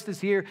in Christ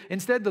is here,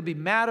 instead they'll be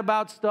mad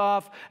about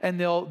stuff, and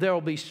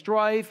there'll be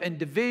strife and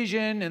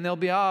division, and there'll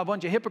be a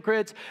bunch of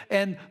hypocrites,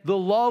 and the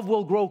love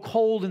will grow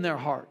cold in their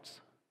hearts.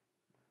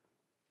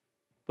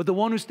 But the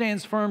one who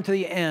stands firm to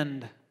the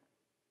end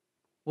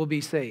will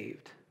be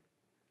saved.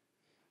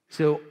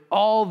 So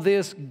all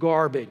this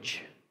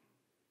garbage,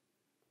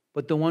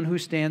 but the one who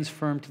stands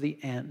firm to the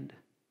end,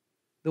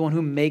 the one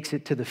who makes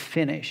it to the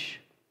finish,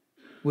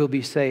 will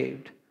be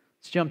saved.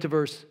 Let's jump to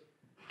verse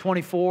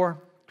 24.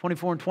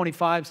 24 and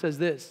 25 says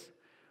this.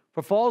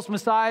 For false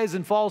messiahs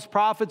and false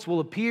prophets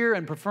will appear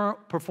and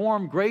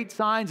perform great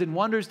signs and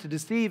wonders to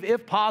deceive,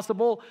 if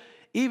possible,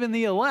 even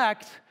the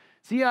elect.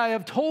 See, I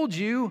have told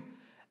you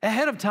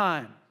ahead of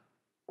time.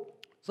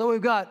 So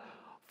we've got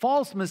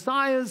false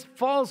messiahs,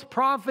 false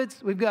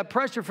prophets. We've got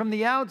pressure from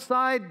the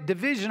outside,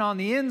 division on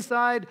the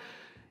inside.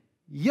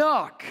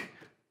 Yuck.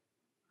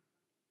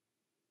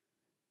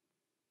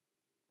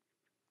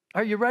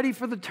 Are you ready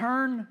for the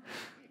turn?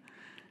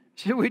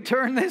 Should we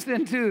turn this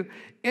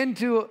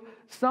into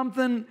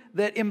something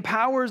that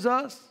empowers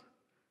us?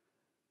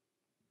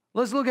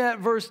 Let's look at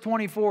verse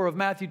 24 of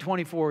Matthew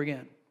 24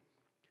 again.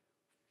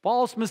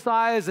 False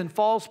messiahs and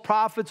false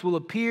prophets will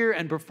appear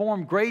and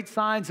perform great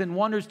signs and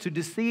wonders to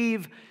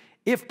deceive,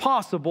 if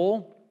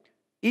possible,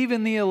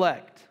 even the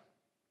elect.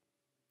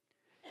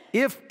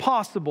 If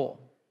possible.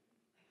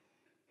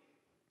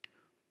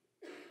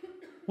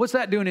 What's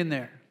that doing in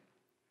there?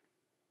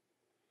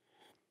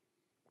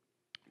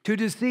 To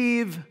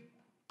deceive,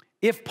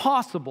 if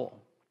possible,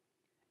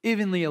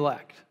 even the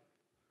elect.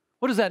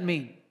 What does that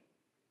mean?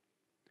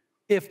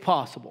 If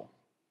possible.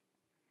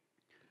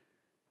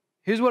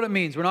 Here's what it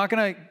means. We're not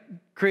going to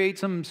create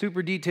some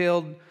super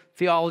detailed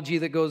theology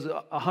that goes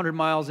 100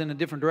 miles in a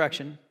different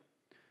direction.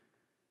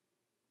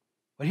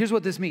 But here's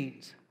what this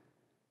means.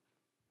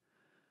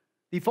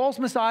 The false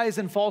messiahs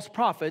and false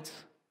prophets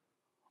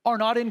are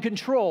not in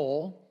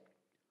control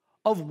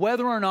of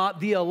whether or not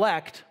the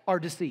elect are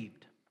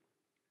deceived.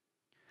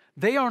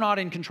 They are not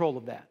in control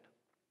of that.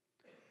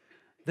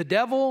 The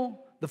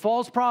devil, the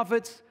false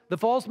prophets, the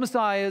false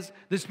messiahs,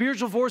 the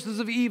spiritual forces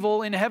of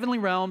evil in heavenly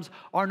realms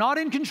are not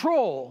in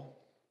control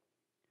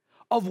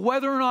of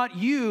whether or not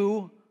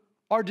you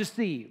are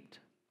deceived,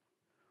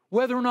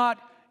 whether or not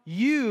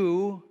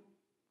you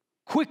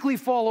quickly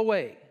fall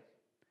away.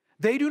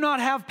 They do not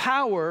have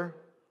power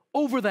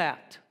over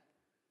that.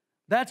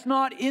 That's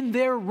not in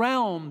their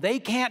realm. They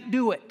can't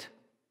do it.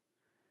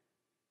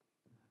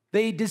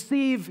 They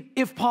deceive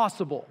if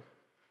possible.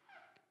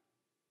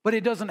 But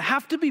it doesn't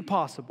have to be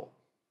possible.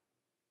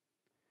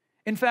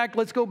 In fact,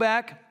 let's go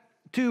back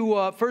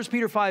to 1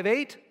 Peter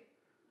 5:8.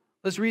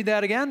 Let's read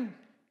that again.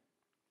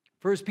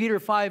 1 Peter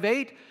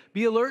 5:8.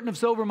 Be alert and of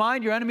sober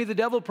mind. Your enemy, the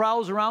devil,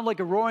 prowls around like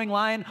a roaring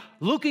lion,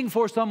 looking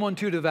for someone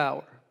to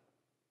devour.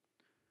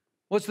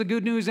 What's the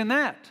good news in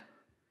that?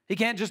 He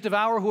can't just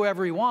devour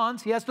whoever he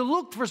wants. He has to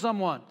look for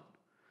someone.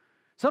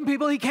 Some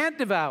people he can't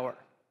devour.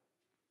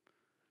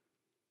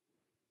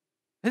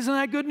 Isn't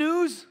that good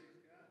news?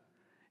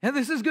 And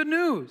this is good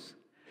news.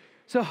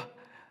 So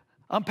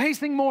I'm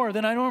pacing more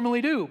than I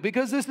normally do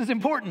because this is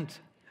important.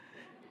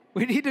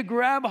 We need to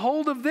grab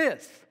hold of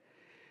this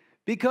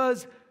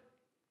because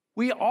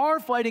we are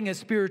fighting a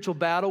spiritual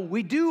battle.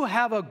 We do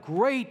have a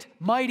great,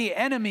 mighty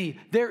enemy.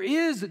 There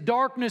is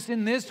darkness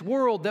in this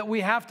world that we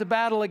have to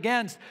battle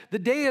against. The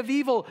day of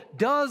evil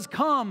does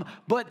come,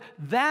 but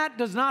that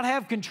does not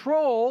have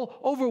control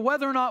over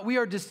whether or not we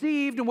are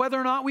deceived and whether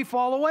or not we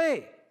fall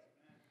away.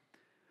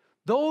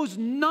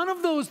 None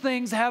of those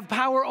things have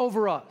power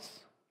over us.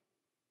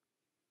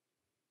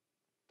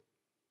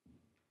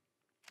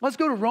 Let's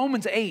go to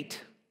Romans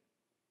 8.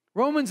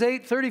 Romans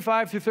 8,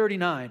 35 through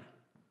 39.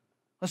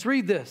 Let's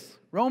read this.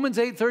 Romans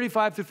 8,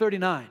 35 through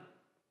 39.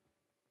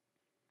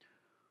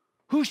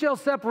 Who shall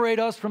separate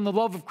us from the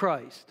love of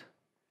Christ?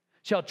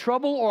 Shall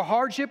trouble or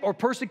hardship or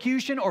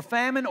persecution or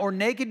famine or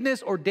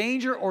nakedness or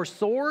danger or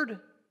sword?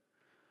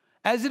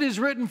 As it is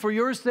written, for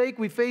your sake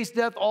we face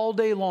death all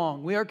day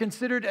long. We are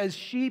considered as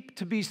sheep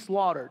to be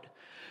slaughtered.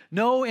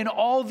 No, in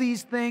all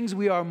these things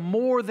we are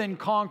more than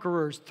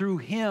conquerors through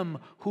him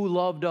who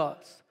loved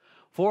us.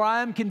 For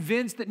I am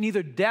convinced that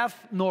neither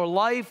death nor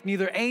life,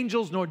 neither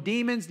angels nor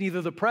demons,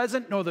 neither the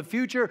present nor the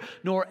future,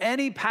 nor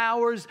any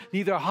powers,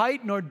 neither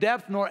height nor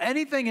depth, nor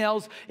anything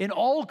else in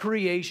all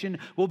creation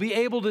will be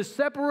able to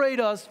separate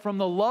us from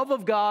the love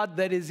of God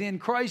that is in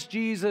Christ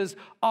Jesus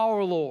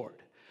our Lord.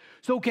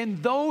 So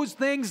can those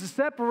things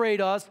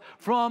separate us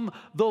from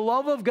the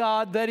love of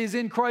God that is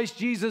in Christ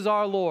Jesus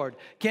our Lord?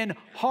 Can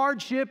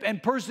hardship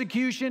and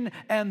persecution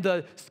and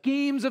the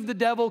schemes of the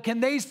devil, can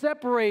they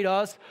separate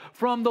us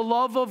from the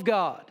love of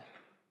God?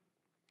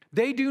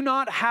 They do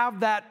not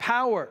have that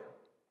power.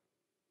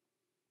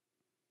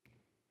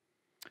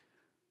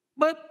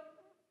 But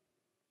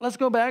let's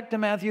go back to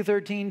Matthew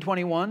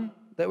 13:21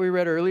 that we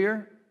read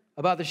earlier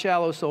about the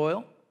shallow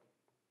soil.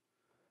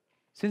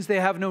 Since they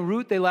have no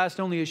root, they last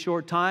only a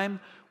short time.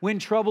 When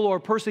trouble or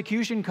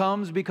persecution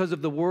comes because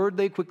of the word,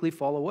 they quickly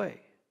fall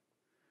away.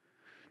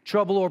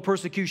 Trouble or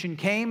persecution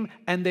came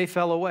and they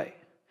fell away.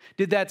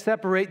 Did that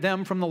separate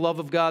them from the love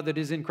of God that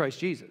is in Christ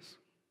Jesus?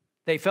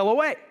 They fell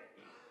away.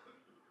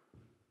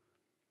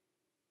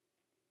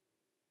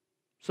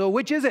 So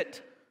which is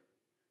it?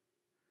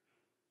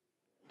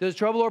 Does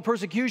trouble or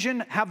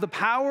persecution have the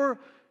power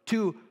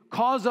to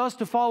cause us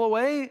to fall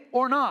away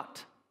or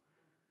not?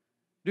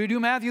 Do we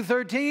do Matthew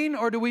 13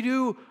 or do we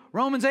do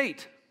Romans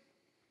 8?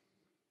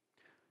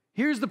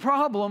 Here's the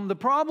problem. The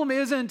problem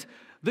isn't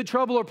the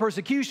trouble or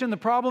persecution. The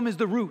problem is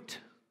the root.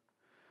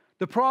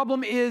 The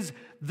problem is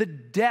the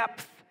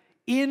depth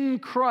in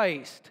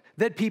Christ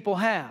that people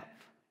have.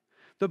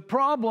 The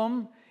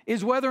problem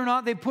is whether or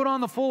not they put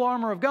on the full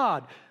armor of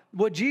God.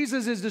 what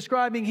Jesus is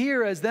describing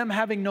here as them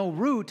having no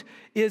root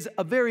is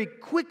a very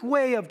quick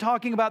way of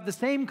talking about the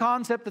same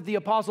concept that the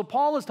Apostle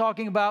Paul is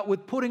talking about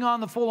with putting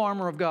on the full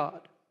armor of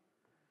God.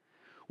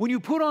 When you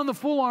put on the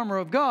full armor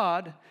of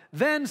God,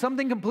 then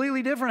something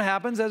completely different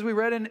happens, as we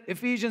read in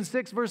Ephesians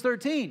 6, verse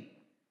 13.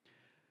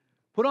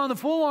 Put on the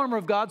full armor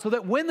of God so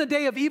that when the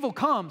day of evil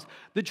comes,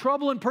 the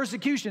trouble and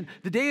persecution,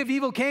 the day of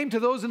evil came to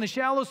those in the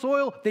shallow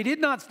soil, they did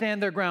not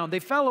stand their ground, they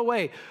fell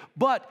away.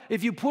 But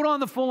if you put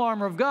on the full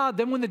armor of God,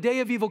 then when the day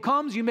of evil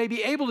comes, you may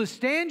be able to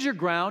stand your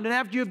ground, and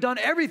after you have done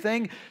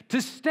everything, to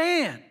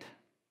stand.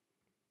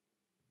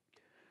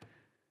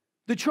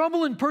 The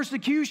trouble and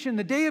persecution,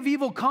 the day of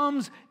evil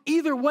comes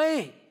either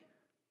way.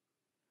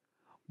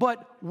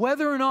 But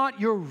whether or not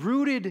you're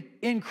rooted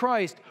in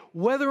Christ,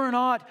 whether or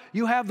not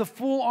you have the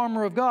full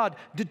armor of God,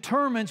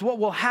 determines what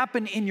will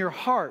happen in your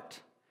heart.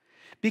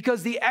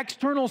 Because the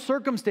external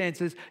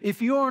circumstances,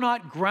 if you are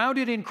not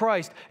grounded in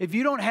Christ, if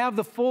you don't have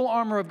the full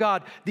armor of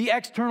God, the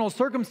external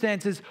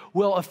circumstances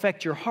will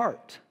affect your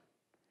heart.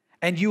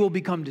 And you will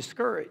become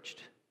discouraged.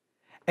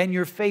 And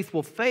your faith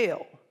will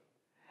fail.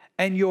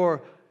 And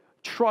your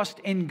trust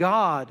in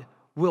God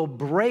will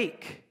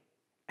break.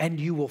 And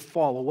you will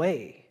fall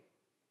away.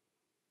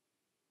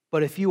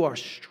 But if you are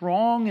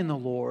strong in the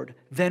Lord,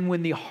 then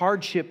when the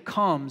hardship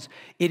comes,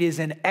 it is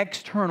an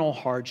external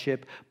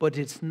hardship, but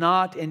it's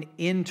not an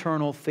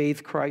internal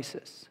faith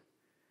crisis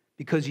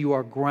because you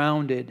are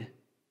grounded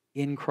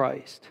in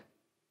Christ.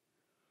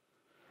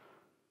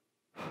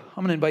 I'm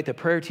going to invite the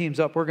prayer teams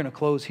up. We're going to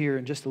close here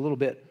in just a little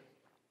bit.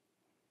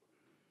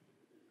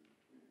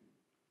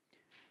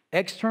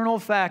 External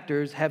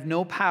factors have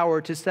no power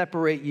to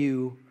separate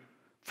you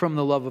from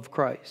the love of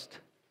Christ.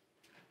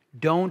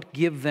 Don't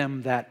give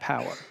them that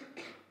power.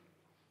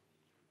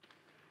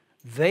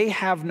 They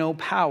have no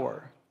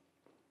power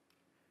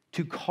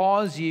to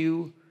cause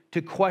you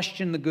to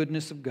question the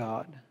goodness of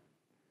God.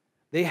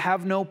 They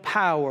have no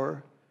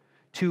power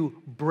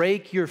to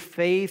break your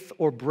faith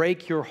or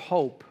break your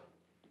hope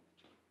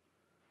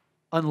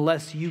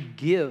unless you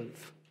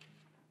give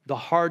the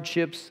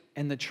hardships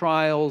and the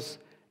trials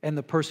and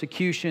the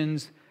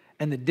persecutions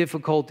and the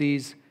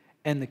difficulties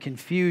and the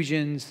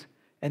confusions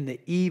and the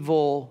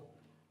evil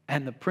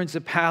and the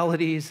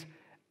principalities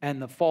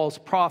and the false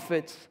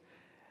prophets,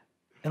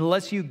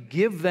 unless you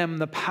give them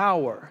the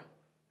power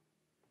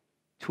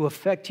to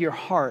affect your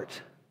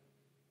heart,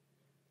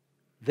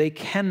 they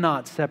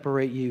cannot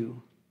separate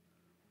you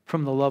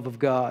from the love of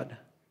God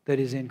that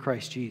is in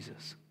Christ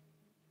Jesus.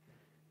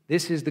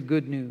 This is the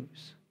good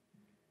news,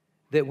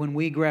 that when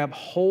we grab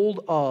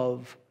hold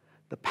of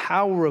the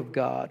power of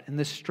God and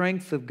the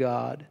strength of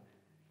God,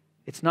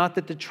 it's not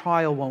that the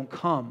trial won't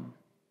come,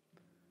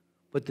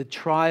 but the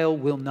trial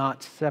will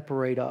not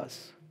separate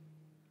us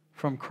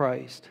from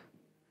Christ.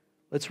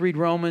 Let's read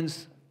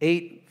Romans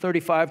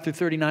 8:35 through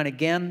 39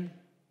 again.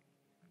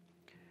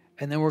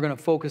 And then we're going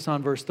to focus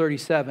on verse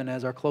 37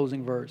 as our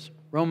closing verse.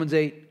 Romans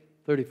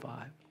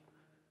 8:35.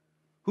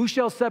 Who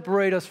shall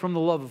separate us from the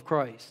love of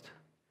Christ?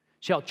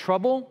 Shall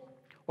trouble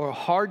or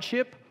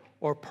hardship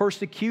or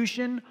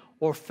persecution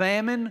or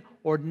famine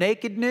or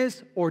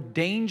nakedness or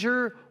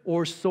danger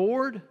or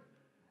sword?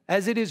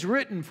 As it is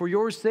written, for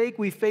your sake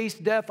we face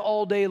death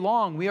all day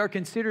long. We are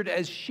considered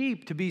as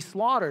sheep to be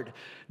slaughtered.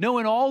 No,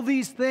 in all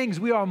these things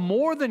we are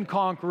more than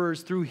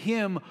conquerors through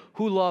him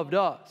who loved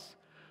us.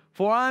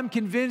 For I am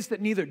convinced that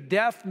neither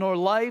death nor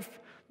life,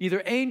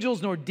 neither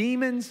angels nor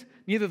demons,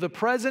 neither the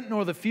present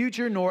nor the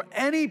future, nor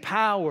any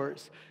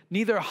powers,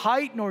 neither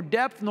height nor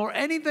depth nor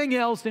anything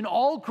else in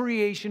all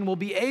creation will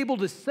be able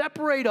to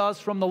separate us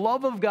from the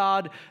love of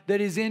God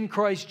that is in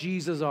Christ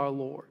Jesus our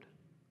Lord.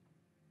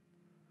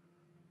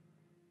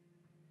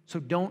 So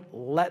don't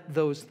let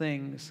those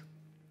things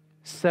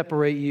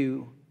separate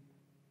you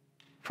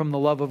from the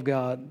love of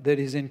God that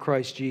is in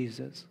Christ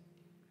Jesus.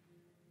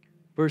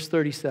 Verse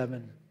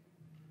 37.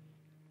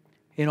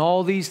 In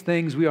all these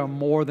things we are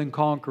more than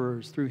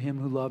conquerors through him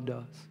who loved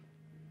us.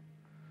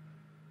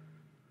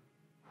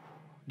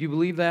 Do you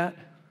believe that?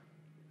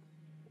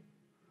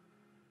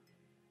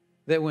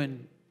 That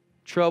when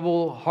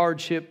trouble,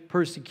 hardship,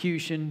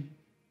 persecution,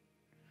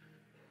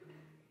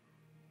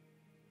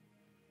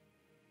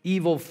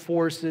 evil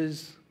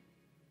forces,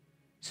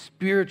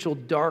 spiritual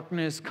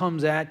darkness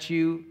comes at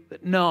you,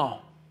 that no,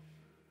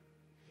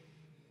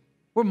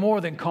 we're more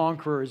than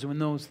conquerors when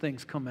those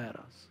things come at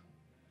us.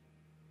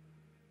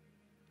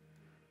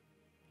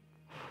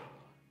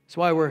 That's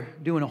why we're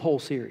doing a whole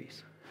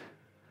series.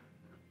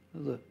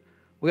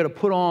 We got to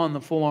put on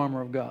the full armor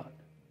of God.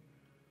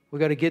 We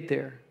got to get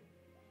there.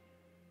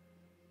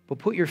 But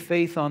put your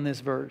faith on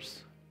this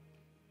verse.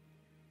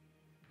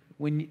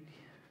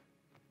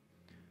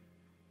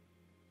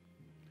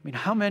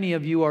 How many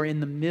of you are in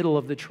the middle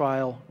of the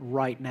trial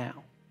right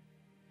now?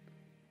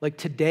 Like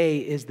today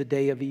is the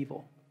day of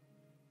evil.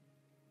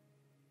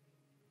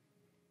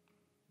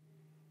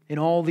 In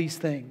all these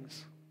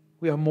things,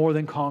 we are more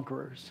than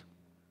conquerors.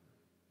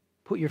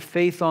 Put your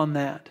faith on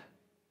that.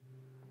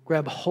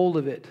 Grab hold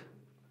of it.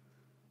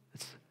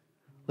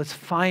 Let's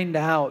find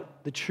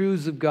out the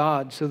truths of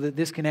God so that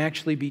this can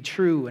actually be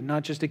true and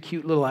not just a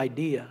cute little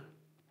idea.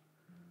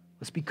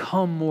 Let's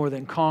become more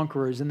than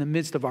conquerors in the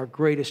midst of our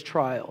greatest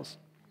trials,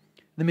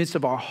 in the midst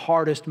of our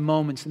hardest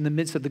moments, in the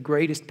midst of the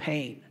greatest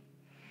pain.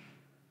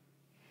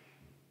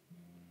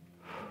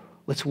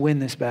 Let's win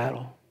this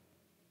battle.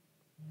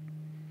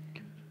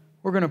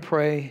 We're going to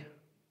pray.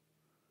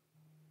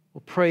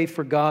 We'll pray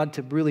for God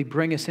to really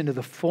bring us into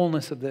the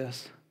fullness of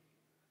this.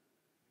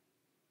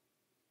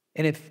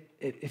 And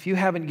if you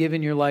haven't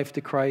given your life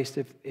to Christ,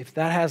 if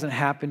that hasn't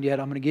happened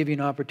yet, I'm going to give you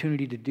an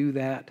opportunity to do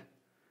that.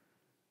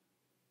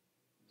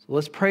 So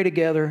let's pray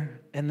together,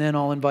 and then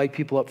I'll invite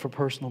people up for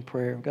personal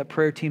prayer. We've got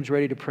prayer teams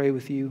ready to pray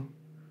with you.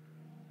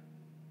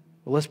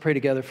 But let's pray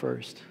together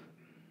first.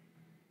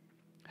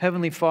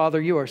 Heavenly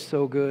Father, you are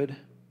so good.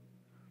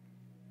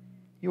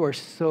 You are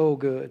so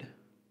good.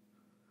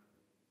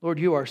 Lord,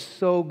 you are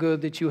so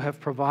good that you have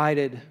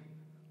provided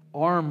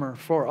armor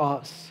for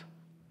us,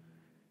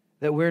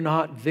 that we're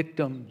not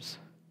victims,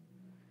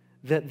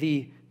 that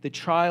the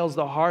trials,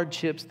 the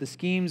hardships, the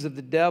schemes of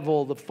the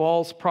devil, the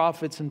false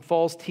prophets and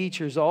false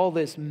teachers, all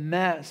this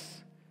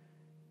mess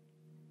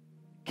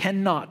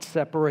cannot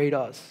separate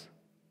us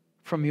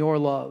from your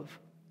love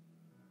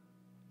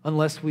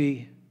unless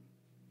we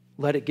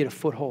let it get a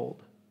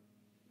foothold,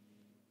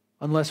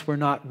 unless we're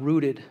not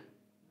rooted,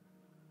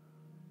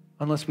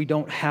 unless we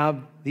don't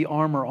have the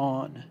armor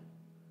on.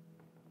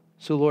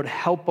 So Lord,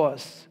 help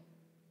us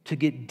to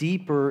get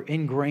deeper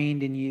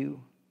ingrained in you,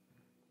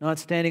 not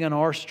standing on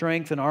our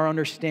strength and our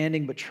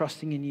understanding, but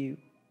trusting in you.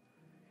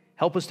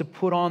 Help us to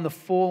put on the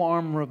full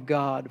armor of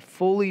God,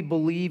 fully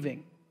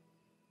believing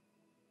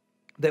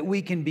that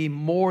we can be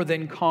more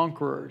than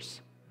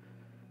conquerors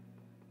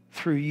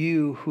through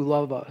you who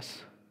love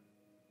us.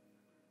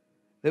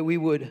 That we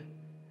would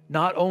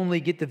not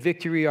only get the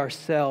victory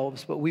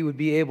ourselves, but we would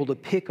be able to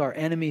pick our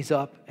enemies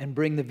up and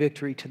bring the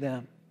victory to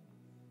them.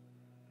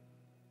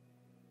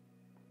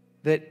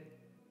 That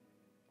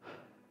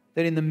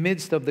in the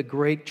midst of the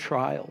great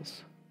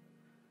trials,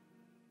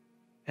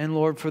 and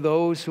Lord, for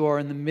those who are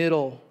in the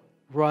middle,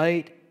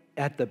 right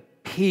at the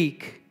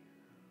peak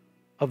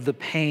of the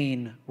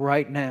pain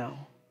right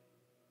now,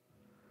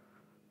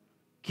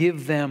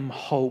 give them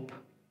hope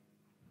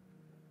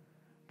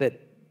that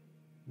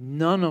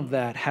none of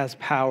that has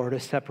power to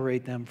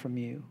separate them from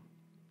you.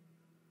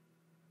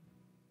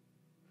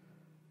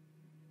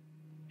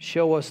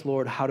 Show us,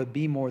 Lord, how to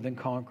be more than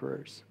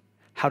conquerors,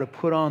 how to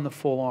put on the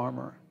full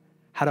armor,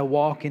 how to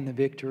walk in the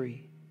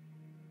victory.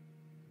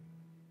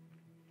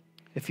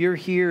 If you're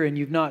here and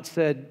you've not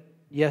said,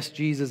 yes,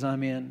 Jesus,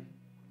 I'm in,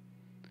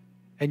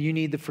 and you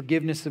need the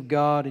forgiveness of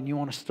God and you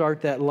want to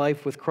start that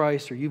life with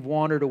Christ, or you've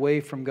wandered away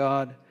from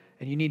God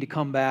and you need to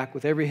come back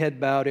with every head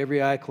bowed,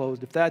 every eye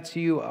closed, if that's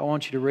you, I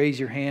want you to raise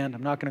your hand.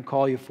 I'm not going to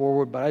call you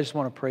forward, but I just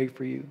want to pray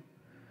for you.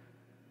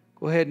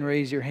 Go ahead and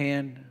raise your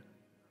hand.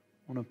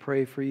 I want to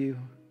pray for you.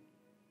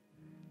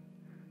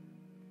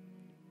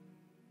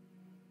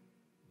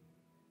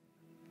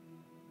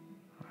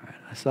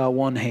 I saw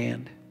one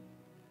hand,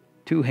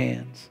 two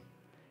hands.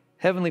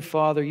 Heavenly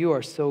Father, you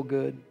are so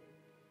good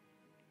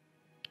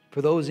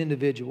for those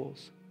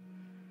individuals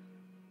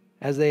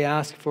as they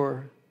ask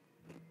for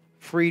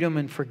freedom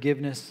and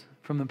forgiveness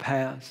from the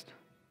past,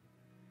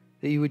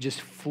 that you would just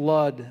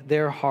flood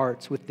their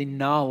hearts with the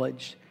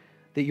knowledge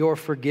that your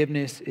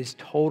forgiveness is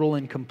total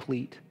and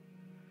complete,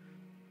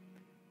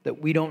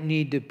 that we don't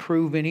need to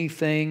prove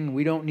anything,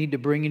 we don't need to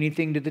bring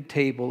anything to the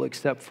table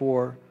except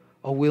for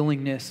a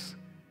willingness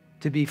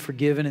to be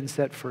forgiven and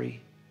set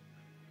free.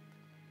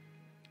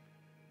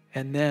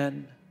 And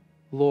then,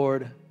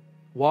 Lord,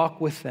 walk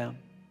with them.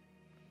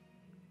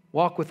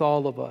 Walk with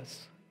all of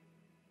us.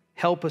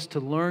 Help us to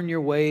learn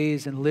your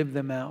ways and live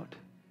them out.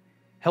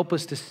 Help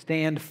us to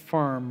stand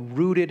firm,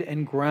 rooted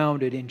and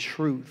grounded in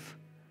truth,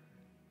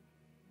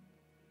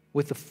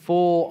 with the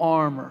full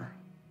armor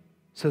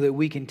so that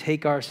we can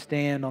take our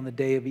stand on the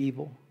day of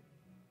evil.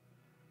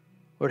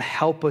 Lord,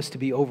 help us to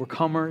be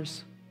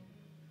overcomers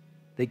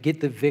that get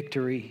the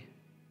victory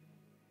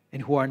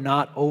and who are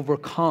not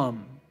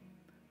overcome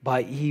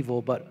by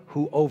evil, but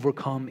who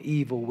overcome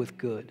evil with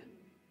good.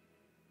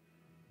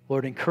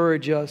 Lord,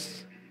 encourage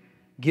us,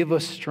 give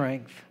us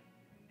strength,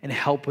 and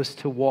help us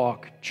to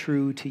walk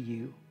true to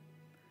you.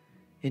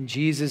 In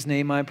Jesus'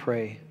 name I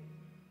pray.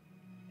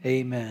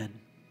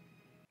 Amen.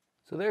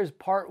 So there's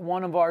part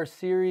one of our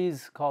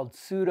series called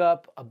Suit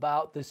Up,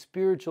 about the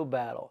spiritual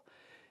battle.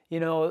 You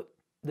know,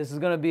 this is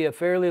going to be a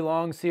fairly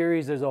long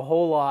series. There's a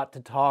whole lot to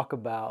talk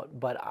about,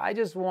 but I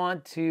just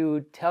want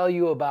to tell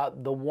you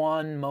about the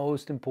one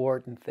most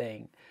important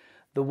thing.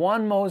 The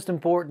one most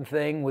important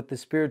thing with the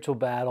spiritual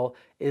battle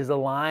is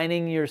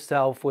aligning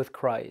yourself with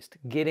Christ,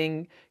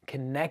 getting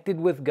connected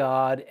with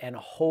God and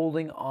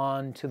holding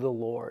on to the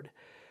Lord.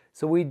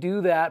 So we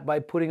do that by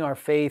putting our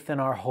faith and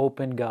our hope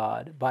in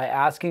God, by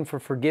asking for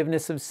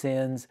forgiveness of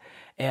sins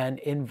and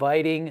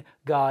inviting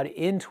God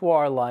into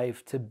our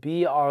life to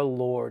be our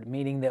Lord,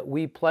 meaning that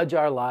we pledge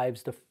our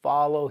lives to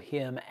follow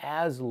Him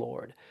as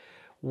Lord.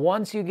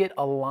 Once you get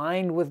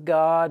aligned with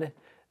God,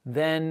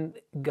 then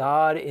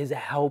God is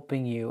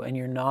helping you and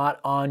you're not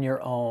on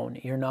your own.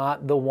 You're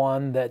not the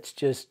one that's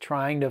just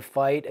trying to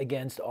fight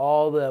against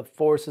all the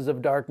forces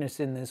of darkness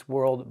in this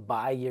world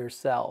by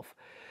yourself.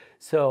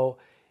 So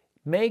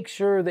make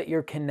sure that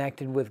you're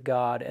connected with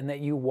God and that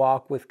you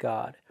walk with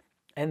God.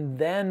 And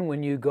then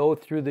when you go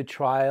through the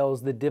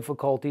trials, the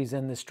difficulties,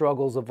 and the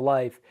struggles of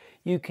life,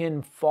 you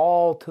can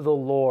fall to the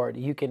Lord.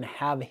 You can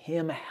have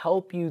Him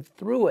help you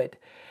through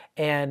it.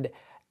 And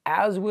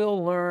as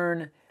we'll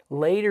learn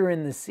later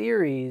in the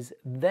series,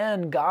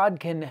 then God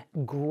can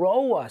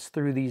grow us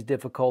through these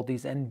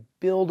difficulties and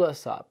build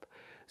us up.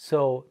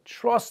 So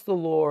trust the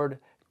Lord,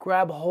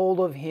 grab hold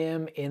of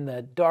Him in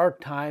the dark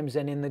times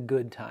and in the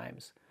good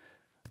times.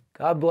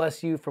 God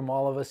bless you from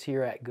all of us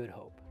here at Good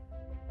Hope.